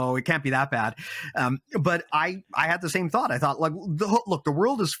him, so it can't be that bad. But I had the same thought. I thought, like, look, the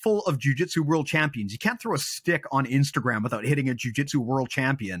world is full of jiu-jitsu world champions. You can't throw a stick on Instagram without hitting a jiu-jitsu world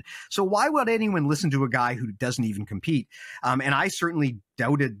champion. So why would anyone listen to a guy who doesn't even compete? And I certainly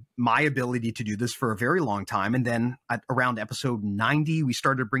doubted my ability to do this for a very long time. And then at around episode 90, we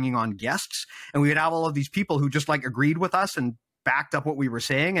started bringing on guests, and we would have all of these people who just like agreed with us and backed up what we were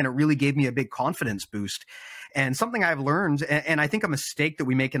saying. And it really gave me a big confidence boost. And something I've learned, and I think a mistake that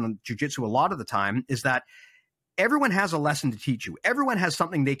we make in jiu-jitsu a lot of the time, is that everyone has a lesson to teach you. Everyone has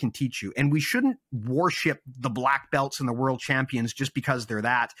something they can teach you. And we shouldn't worship the black belts and the world champions just because they're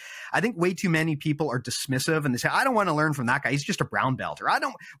that. I think way too many people are dismissive, and they say, I don't want to learn from that guy. He's just a brown belt. Or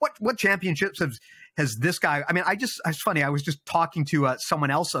what championships has this guy? I mean, it's funny. I was just talking to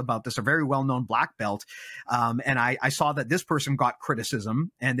someone else about this, a very well-known black belt. And I saw that this person got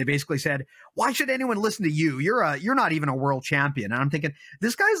criticism, and they basically said, why should anyone listen to you? You're not even a world champion. And I'm thinking,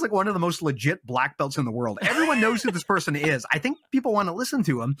 this guy's like one of the most legit black belts in the world. Everyone knows who this person is. I think people want to listen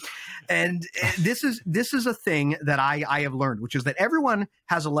to him. And this is a thing that I have learned, which is that everyone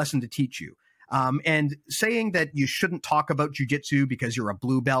has a lesson to teach you. And saying that you shouldn't talk about jiu-jitsu because you're a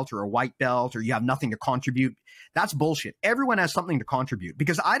blue belt or a white belt or you have nothing to contribute, that's bullshit. Everyone has something to contribute,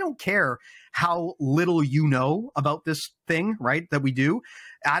 because I don't care how little you know about this thing, right, that we do.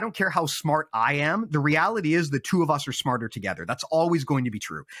 I don't care how smart I am. The reality is the two of us are smarter together. That's always going to be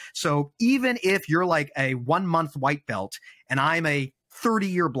true. So even if you're like a 1-month white belt and I'm a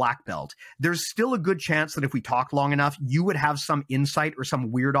 30-year black belt, there's still a good chance that if we talk long enough, you would have some insight or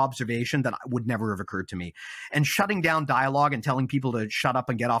some weird observation that would never have occurred to me. And shutting down dialogue and telling people to shut up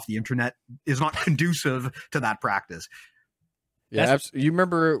and get off the internet is not conducive to that practice. Yeah, you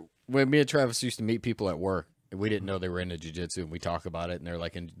remember when me and Travis used to meet people at work, and we didn't know they were into jiu-jitsu, and we talk about it, and they're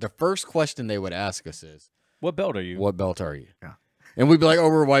like, and the first question they would ask us is, what belt are you? What belt are you? Yeah. And we'd be like, oh,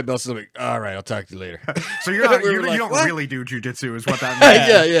 we're white belts. So like, all right, I'll talk to you later. So you don't really do jiu-jitsu is what that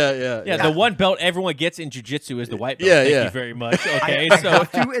means. Yeah, the one belt everyone gets in jiu-jitsu is the white belt. Yeah, Thank you very much. Okay, I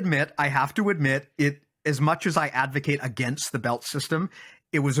have to admit it. As much as I advocate against the belt system,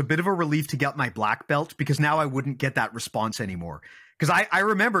 it was a bit of a relief to get my black belt, because now I wouldn't get that response anymore. Because I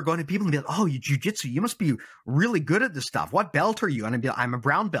remember going to people and be like, oh, you jiu-jitsu, you must be really good at this stuff. What belt are you? And I'd be like, I'm a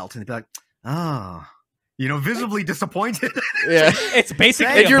brown belt. And they'd be like, oh, visibly disappointed. Yeah. It's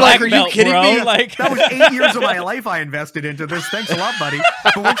basically and a you're black like, are belt, you kidding bro. me? Like, that was 8 years of my life I invested into this. Thanks a lot, buddy.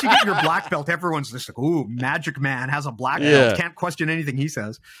 But once you get your black belt, everyone's just like, ooh, Magic Man has a black belt. Can't question anything he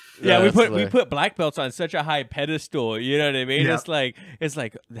says. Yeah, we put black belts on such a high pedestal. You know what I mean? Yep. It's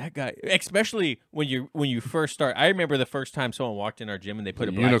like that guy, especially when you first start. I remember the first time someone walked in our gym and they put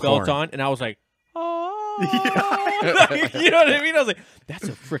a black belt on, and I was like, oh. Like, you know what I mean? I was like, that's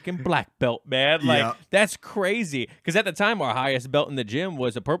a freaking black belt, man. Like, that's crazy. Because at the time, our highest belt in the gym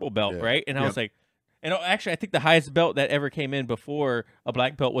was a purple belt, right? And I was like, and actually, I think the highest belt that ever came in before a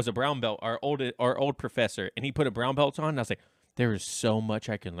black belt was a brown belt. Our old professor, and he put a brown belt on. And I was like, there is so much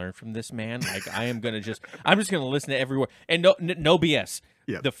I can learn from this man. Like I'm just going to listen to every word. And no BS.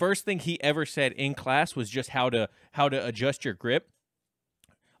 Yep. The first thing he ever said in class was just how to adjust your grip.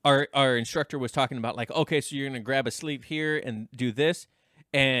 Our instructor was talking about like, okay, so you're going to grab a sleeve here and do this.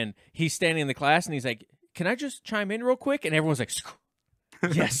 And he's standing in the class and he's like, can I just chime in real quick? And everyone's like,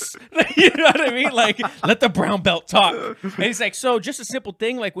 yes. You know what I mean? Like, let the brown belt talk. And he's like, so just a simple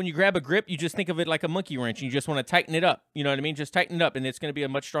thing, like when you grab a grip, you just think of it like a monkey wrench and you just want to tighten it up. You know what I mean? Just tighten it up and it's going to be a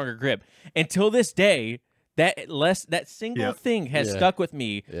much stronger grip. Until this day, that single thing has stuck with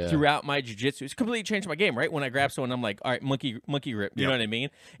me throughout my jiu-jitsu. It's completely changed my game, right? When I grab someone, I'm like, all right, monkey grip. You know what I mean?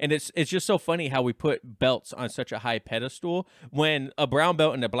 And it's just so funny how we put belts on such a high pedestal when a brown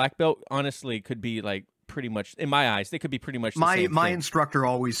belt and a black belt honestly could be like pretty much, in my eyes, they could be pretty much the same my thing. instructor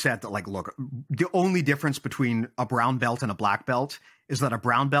always said that, like, look, the only difference between a brown belt and a black belt is that a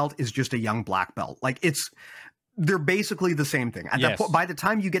brown belt is just a young black belt. Like, they're basically the same thing. By the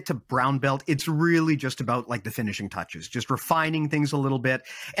time you get to brown belt, it's really just about like the finishing touches, just refining things a little bit.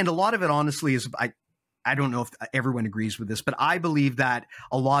 And a lot of it, honestly, is I don't know if everyone agrees with this, but I believe that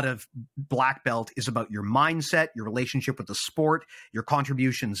a lot of black belt is about your mindset, your relationship with the sport, your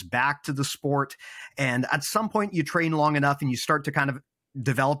contributions back to the sport. And at some point you train long enough and you start to kind of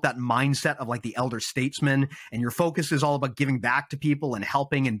develop that mindset of like the elder statesman, and your focus is all about giving back to people and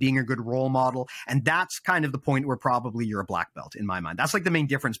helping and being a good role model. And that's kind of the point where probably you're a black belt in my mind. That's like the main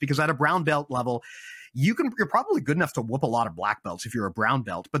difference, because at a brown belt level, you're probably good enough to whoop a lot of black belts if you're a brown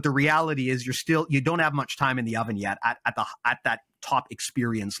belt. But the reality is you don't have much time in the oven yet at that top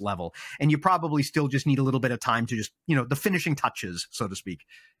experience level. And you probably still just need a little bit of time to just, the finishing touches, so to speak.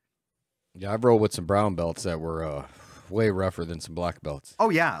 Yeah, I've rolled with some brown belts that were way rougher than some black belts. Oh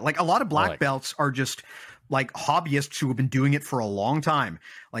yeah. Like a lot of black belts are just like hobbyists who have been doing it for a long time.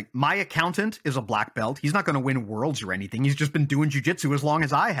 Like my accountant is a black belt. He's not going to win worlds or anything. He's just been doing jiu-jitsu as long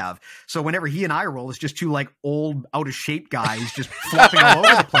as I have. So whenever he and I roll, it's just two like old out of shape guys just flopping all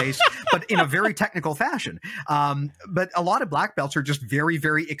over the place, but in a very technical fashion. But a lot of black belts are just very,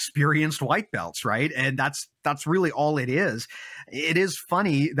 very experienced white belts, right? And that's really all it is. It is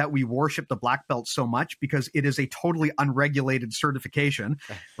funny that we worship the black belt so much because it is a totally unregulated certification,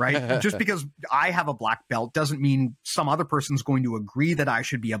 right? Just because I have a black belt doesn't mean some other person's going to agree that I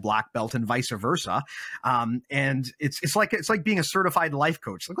should be a black belt and vice versa. And it's like being a certified life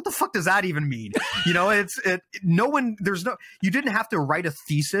coach. Like, what the fuck does that even mean? You didn't have to write a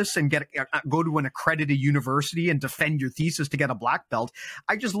thesis and go to an accredited university and defend your thesis to get a black belt.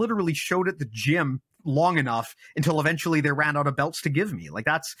 I just literally showed at the gym long enough until eventually they ran out of belts to give me. Like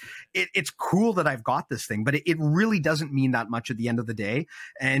it's cool that I've got this thing, but it really doesn't mean that much at the end of the day.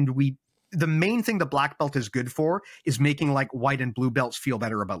 And the main thing the black belt is good for is making like white and blue belts feel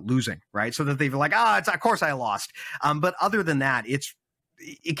better about losing, right? So that they're like, of course I lost. But other than that,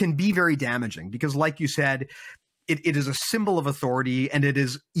 it can be very damaging because, like you said, it is a symbol of authority, and it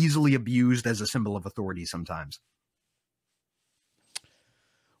is easily abused as a symbol of authority sometimes.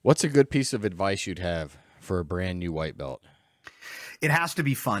 What's a good piece of advice you'd have for a brand new white belt? It has to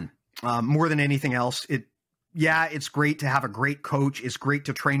be fun. More than anything else, it's great to have a great coach. It's great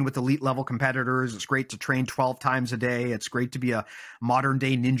to train with elite level competitors. It's great to train 12 times a day. It's great to be a modern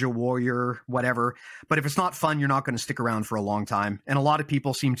day ninja warrior, whatever. But if it's not fun, you're not going to stick around for a long time. And a lot of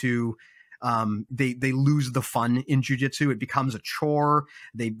people seem to they lose the fun in jiu-jitsu. It becomes a chore.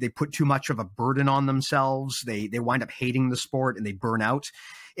 They put too much of a burden on themselves. They wind up hating the sport and they burn out.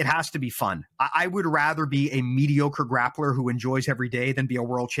 It has to be fun. I would rather be a mediocre grappler who enjoys every day than be a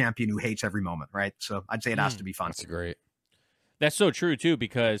world champion who hates every moment, right? So I'd say it has to be fun. That's great. That's so true too,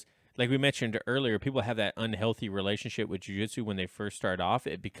 because like we mentioned earlier, people have that unhealthy relationship with jiu-jitsu when they first start off.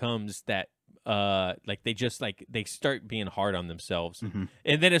 It becomes that they start being hard on themselves, and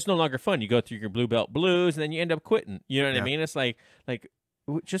then it's no longer fun. You go through your blue belt blues, and then you end up quitting. You know what I mean? It's like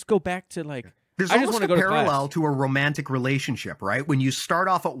just go back to like. There's almost a parallel to a romantic relationship, right? When you start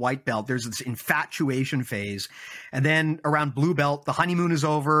off at white belt, there's this infatuation phase. And then around blue belt, the honeymoon is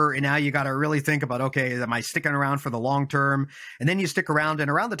over. And now you got to really think about, okay, am I sticking around for the long term? And then you stick around.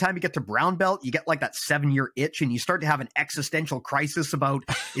 And around the time you get to brown belt, you get like that 7-year itch and you start to have an existential crisis about,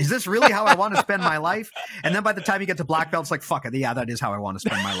 is this really how I want to spend my life? And then by the time you get to black belt, it's like, fuck it. Yeah, that is how I want to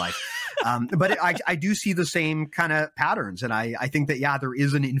spend my life. But I do see the same kind of patterns. And I think that, there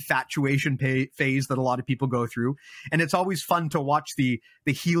is an infatuation phase that a lot of people go through. And it's always fun to watch the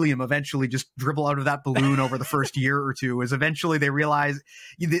helium eventually just dribble out of that balloon over the first year or two, as eventually they realize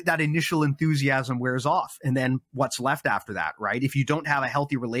that initial enthusiasm wears off. And then what's left after that, right? If you don't have a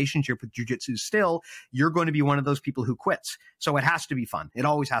healthy relationship with jiu-jitsu still, you're going to be one of those people who quits. So it has to be fun. It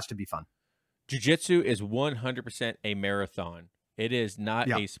always has to be fun. Jiu-Jitsu is 100% a marathon. It is not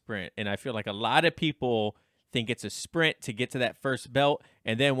Yep. a sprint. And I feel like a lot of people think it's a sprint to get to that first belt.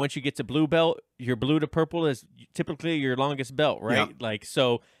 And then once you get to blue belt, your blue to purple is typically your longest belt, right? Yep. Like,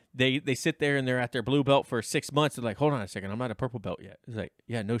 so they sit there and they're at their blue belt for 6 months. They're like, hold on a second, I'm not a purple belt yet. It's like,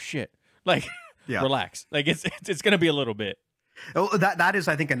 yeah, no shit. Like, Yeah. relax. Like, it's going to be a little bit. Oh, that is,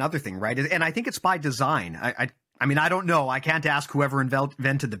 I think, another thing, right? And I think it's by design. I mean, I don't know. I can't ask whoever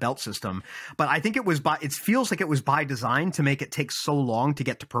invented the belt system, but I think it feels like it was by design to make it take so long to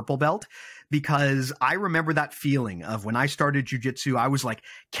get to purple belt, because I remember that feeling of when I started jiu-jitsu, I was like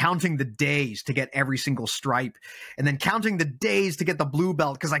counting the days to get every single stripe, and then counting the days to get the blue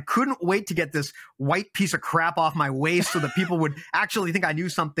belt, because I couldn't wait to get this white piece of crap off my waist so that people would actually think I knew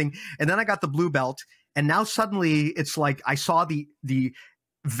something. And then I got the blue belt, and now suddenly it's like I saw the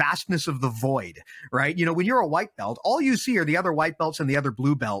vastness of the void, right? You know, when you're a white belt, all you see are the other white belts and the other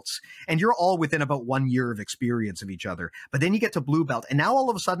blue belts, and you're all within about 1 year of experience of each other. But then you get to blue belt, and now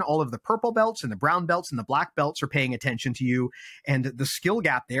all of a sudden, all of the purple belts and the brown belts and the black belts are paying attention to you. And the skill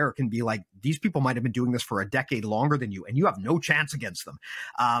gap there can be like, these people might have been doing this for a decade longer than you, and you have no chance against them.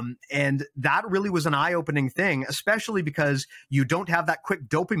 And that really was an eye-opening thing, especially because you don't have that quick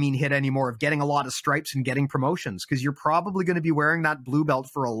dopamine hit anymore of getting a lot of stripes and getting promotions, because you're probably going to be wearing that blue belt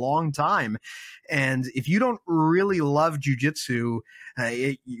for a long time. And if you don't really love jiu-jitsu,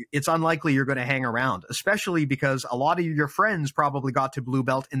 it's unlikely you're going to hang around, especially because a lot of your friends probably got to blue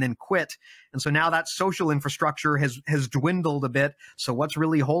belt and then quit. And so now that social infrastructure has dwindled a bit. So what's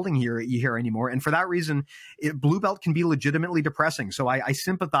really holding you here anymore? And for that reason, blue belt can be legitimately depressing. So I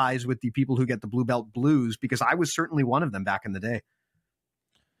sympathize with the people who get the blue belt blues, because I was certainly one of them back in the day.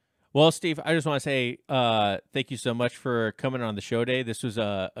 Well, Steve, I just want to say thank you so much for coming on the show today. This was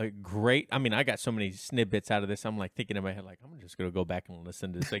a great, I mean, I got so many snippets out of this. I'm like thinking in my head, like, I'm just going to go back and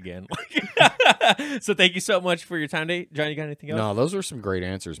listen to this again. So thank you so much for your time today. John, you got anything else? No, those were some great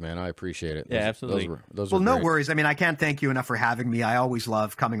answers, man. I appreciate it. Yeah, absolutely. Those Well, were no great. worries. I mean, I can't thank you enough for having me. I always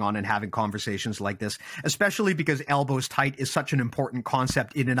love coming on and having conversations like this, especially because elbows tight is such an important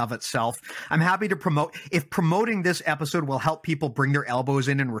concept in and of itself. I'm happy to promote. If promoting this episode will help people bring their elbows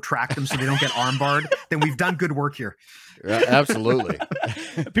in and retract them so they don't get armbarred, then we've done good work here. Yeah, absolutely.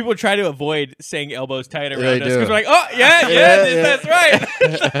 People try to avoid saying elbows tight around They us do. because we're like, oh, yeah, that's right.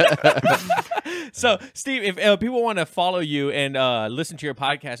 So, Steve, if people want to follow you and listen to your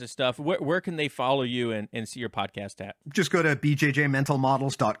podcast and stuff, where can they follow you and see your podcast at? Just go to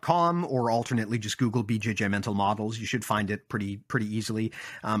bjjmentalmodels.com, or alternately just Google BJJ Mental Models. You should find it pretty easily.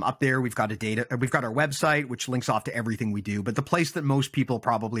 Up there, we've got our website, which links off to everything we do. But the place that most people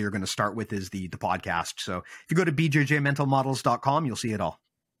probably are going to start with is the podcast. So if you go to bjjmentalmodels.com, you'll see it all.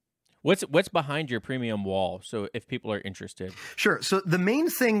 What's behind your premium wall? So if people are interested. Sure. So the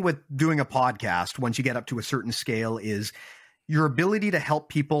main thing with doing a podcast, once you get up to a certain scale, is your ability to help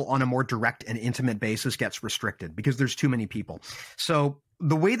people on a more direct and intimate basis gets restricted because there's too many people. So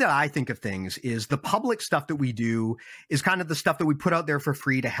the way that I think of things is the public stuff that we do is kind of the stuff that we put out there for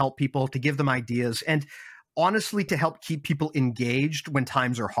free to help people, to give them ideas, and honestly to help keep people engaged when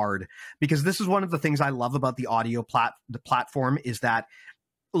times are hard. Because this is one of the things I love about the audio platform is that,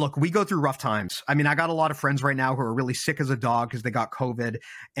 look, we go through rough times. I mean, I got a lot of friends right now who are really sick as a dog because they got COVID.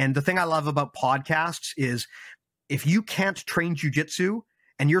 And the thing I love about podcasts is if you can't train jiu-jitsu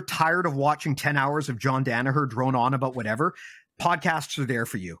and you're tired of watching 10 hours of John Danaher drone on about whatever, podcasts are there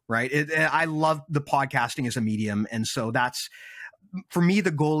for you, right? I love the podcasting as a medium. And so that's, for me,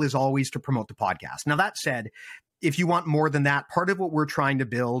 the goal is always to promote the podcast. Now, that said, if you want more than that, part of what we're trying to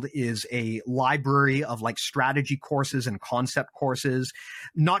build is a library of like strategy courses and concept courses,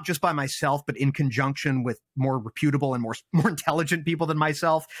 not just by myself, but in conjunction with more reputable and more intelligent people than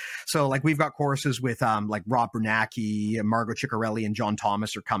myself. So like we've got courses with like Rob Bernacki, Margot Ciccarelli, and John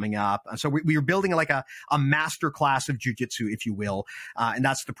Thomas are coming up. So we are building like a master class of jiu-jitsu, if you will. And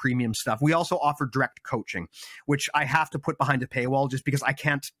that's the premium stuff. We also offer direct coaching, which I have to put behind a paywall just because I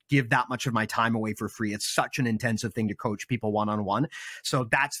can't give that much of my time away for free. It's such an intensive thing to coach people one-on-one. So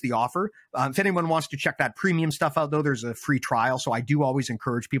that's the offer. If anyone wants to check that premium stuff out, though, there's a free trial. So I do always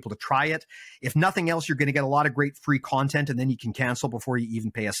encourage people to try it. If nothing else, you're going to get a lot of great free content, and then you can cancel before you even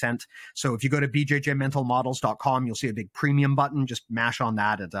pay a cent. So if you go to bjjmentalmodels.com, you'll see a big premium button. Just mash on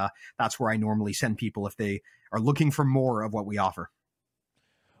that. And that's where I normally send people if they are looking for more of what we offer.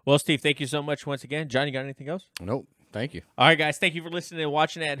 Well, Steve, thank you so much once again. John, you got anything else? Nope. Thank you. All right, guys. Thank you for listening and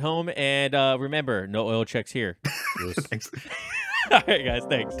watching at home. And remember, no oil checks here. Thanks. All right, guys.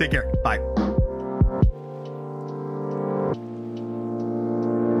 Thanks. Take care. Bye.